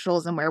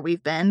commercials and where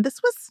we've been,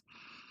 this was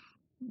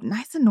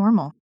nice and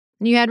normal.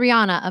 And you had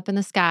Rihanna up in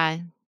the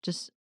sky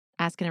just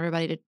asking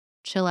everybody to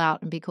chill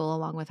out and be cool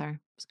along with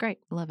her. It's great.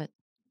 I love it.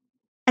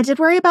 I did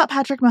worry about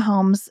Patrick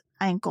Mahomes'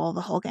 ankle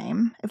the whole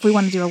game. If we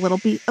want to do a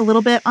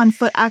little bit on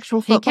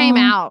actual football. He came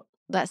out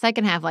that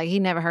second half like he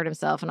never hurt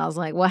himself. And I was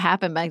like, what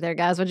happened back there,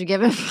 guys? What'd you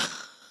give him?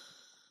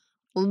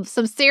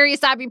 Some serious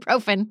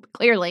ibuprofen,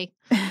 clearly.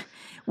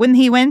 When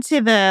he went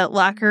to the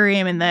locker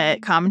room and the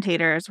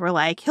commentators were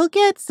like, he'll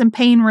get some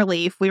pain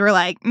relief. We were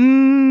like,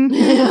 I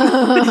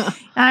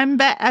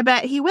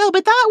bet he will.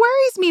 But that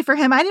worries me for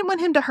him. I didn't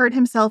want him to hurt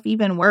himself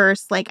even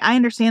worse. Like, I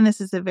understand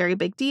this is a very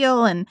big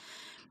deal and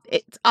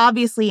it's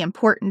obviously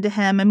important to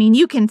him. I mean,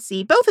 you can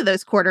see both of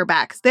those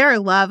quarterbacks, their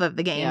love of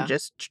the game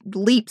just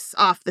leaps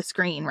off the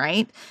screen,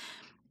 right?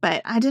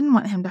 But I didn't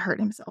want him to hurt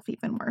himself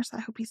even worse.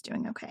 I hope he's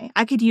doing okay.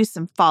 I could use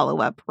some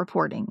follow-up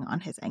reporting on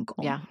his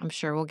ankle. Yeah, I'm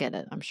sure we'll get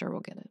it.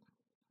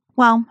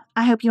 Well,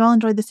 I hope you all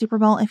enjoyed the Super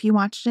Bowl if you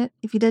watched it.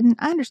 If you didn't,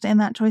 I understand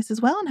that choice as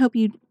well and hope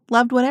you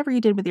loved whatever you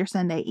did with your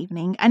Sunday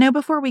evening. I know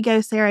before we go,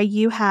 Sarah,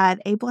 you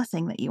had a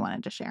blessing that you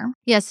wanted to share.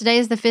 Yes, today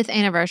is the 5th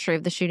anniversary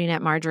of the shooting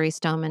at Marjory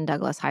Stoneman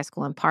Douglas High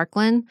School in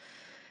Parkland.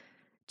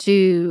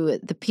 To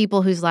the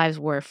people whose lives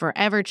were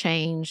forever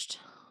changed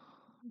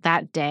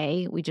that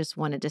day, we just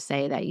wanted to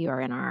say that you are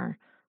in our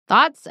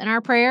thoughts and our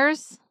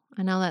prayers.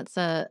 I know that's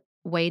a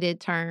weighted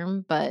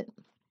term, but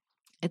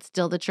it's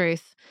still the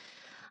truth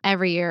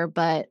every year.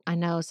 But I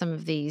know some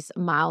of these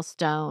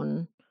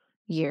milestone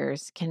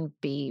years can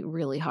be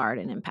really hard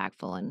and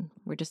impactful, and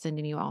we're just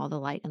sending you all the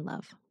light and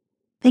love.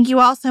 Thank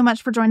you all so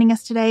much for joining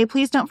us today.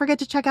 Please don't forget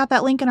to check out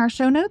that link in our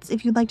show notes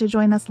if you'd like to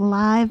join us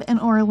live in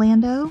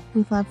Orlando.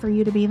 We'd love for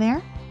you to be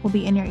there. We'll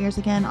be in your ears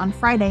again on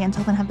Friday.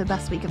 Until then, have the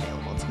best week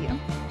available to you.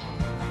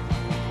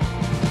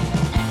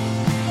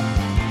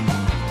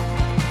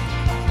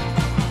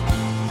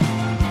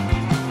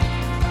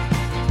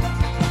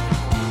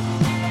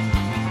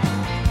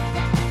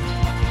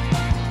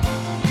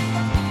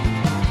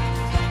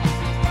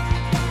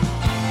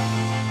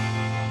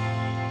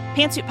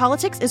 Pantsuit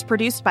Politics is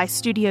produced by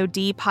Studio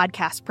D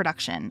Podcast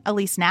Production.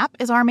 Elise Knapp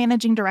is our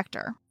managing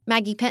director.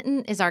 Maggie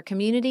Penton is our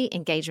community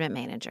engagement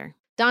manager.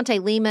 Dante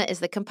Lima is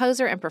the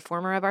composer and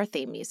performer of our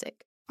theme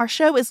music. Our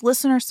show is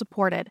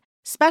listener-supported.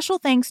 Special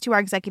thanks to our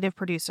executive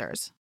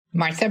producers.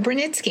 Martha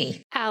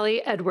Brunitsky.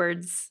 Allie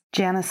Edwards.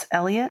 Janice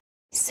Elliott.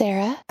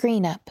 Sarah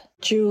Greenup.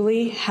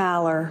 Julie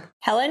Haller.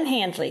 Helen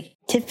Handley.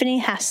 Tiffany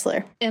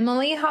Hassler.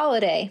 Emily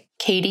Holiday.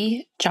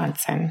 Katie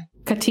Johnson.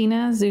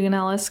 Katina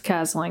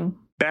Zuganellis-Kasling.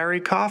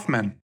 Barry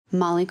Kaufman.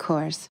 Molly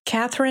Kors.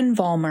 Catherine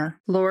Vollmer.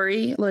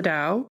 Lori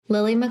Ladow.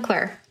 Lily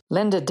McClure.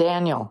 Linda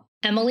Daniel.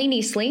 Emily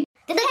Neasley.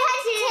 The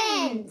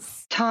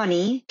Hutchins.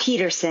 Tawny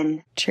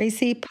Peterson.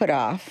 Tracy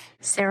Putoff.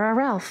 Sarah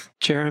Ralph.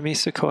 Jeremy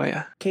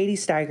Sequoia. Katie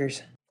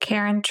Steigers.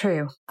 Karen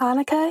True.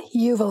 Annika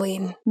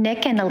Uvaline.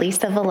 Nick and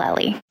Elisa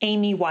Valelli.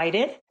 Amy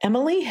Whited.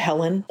 Emily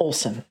Helen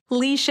Olson.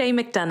 Lee Shea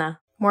McDonough.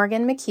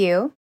 Morgan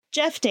McHugh.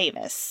 Jeff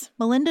Davis.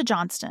 Melinda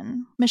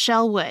Johnston.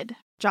 Michelle Wood.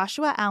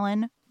 Joshua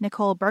Allen.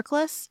 Nicole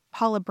Berkless,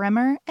 Paula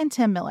Bremer, and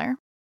Tim Miller.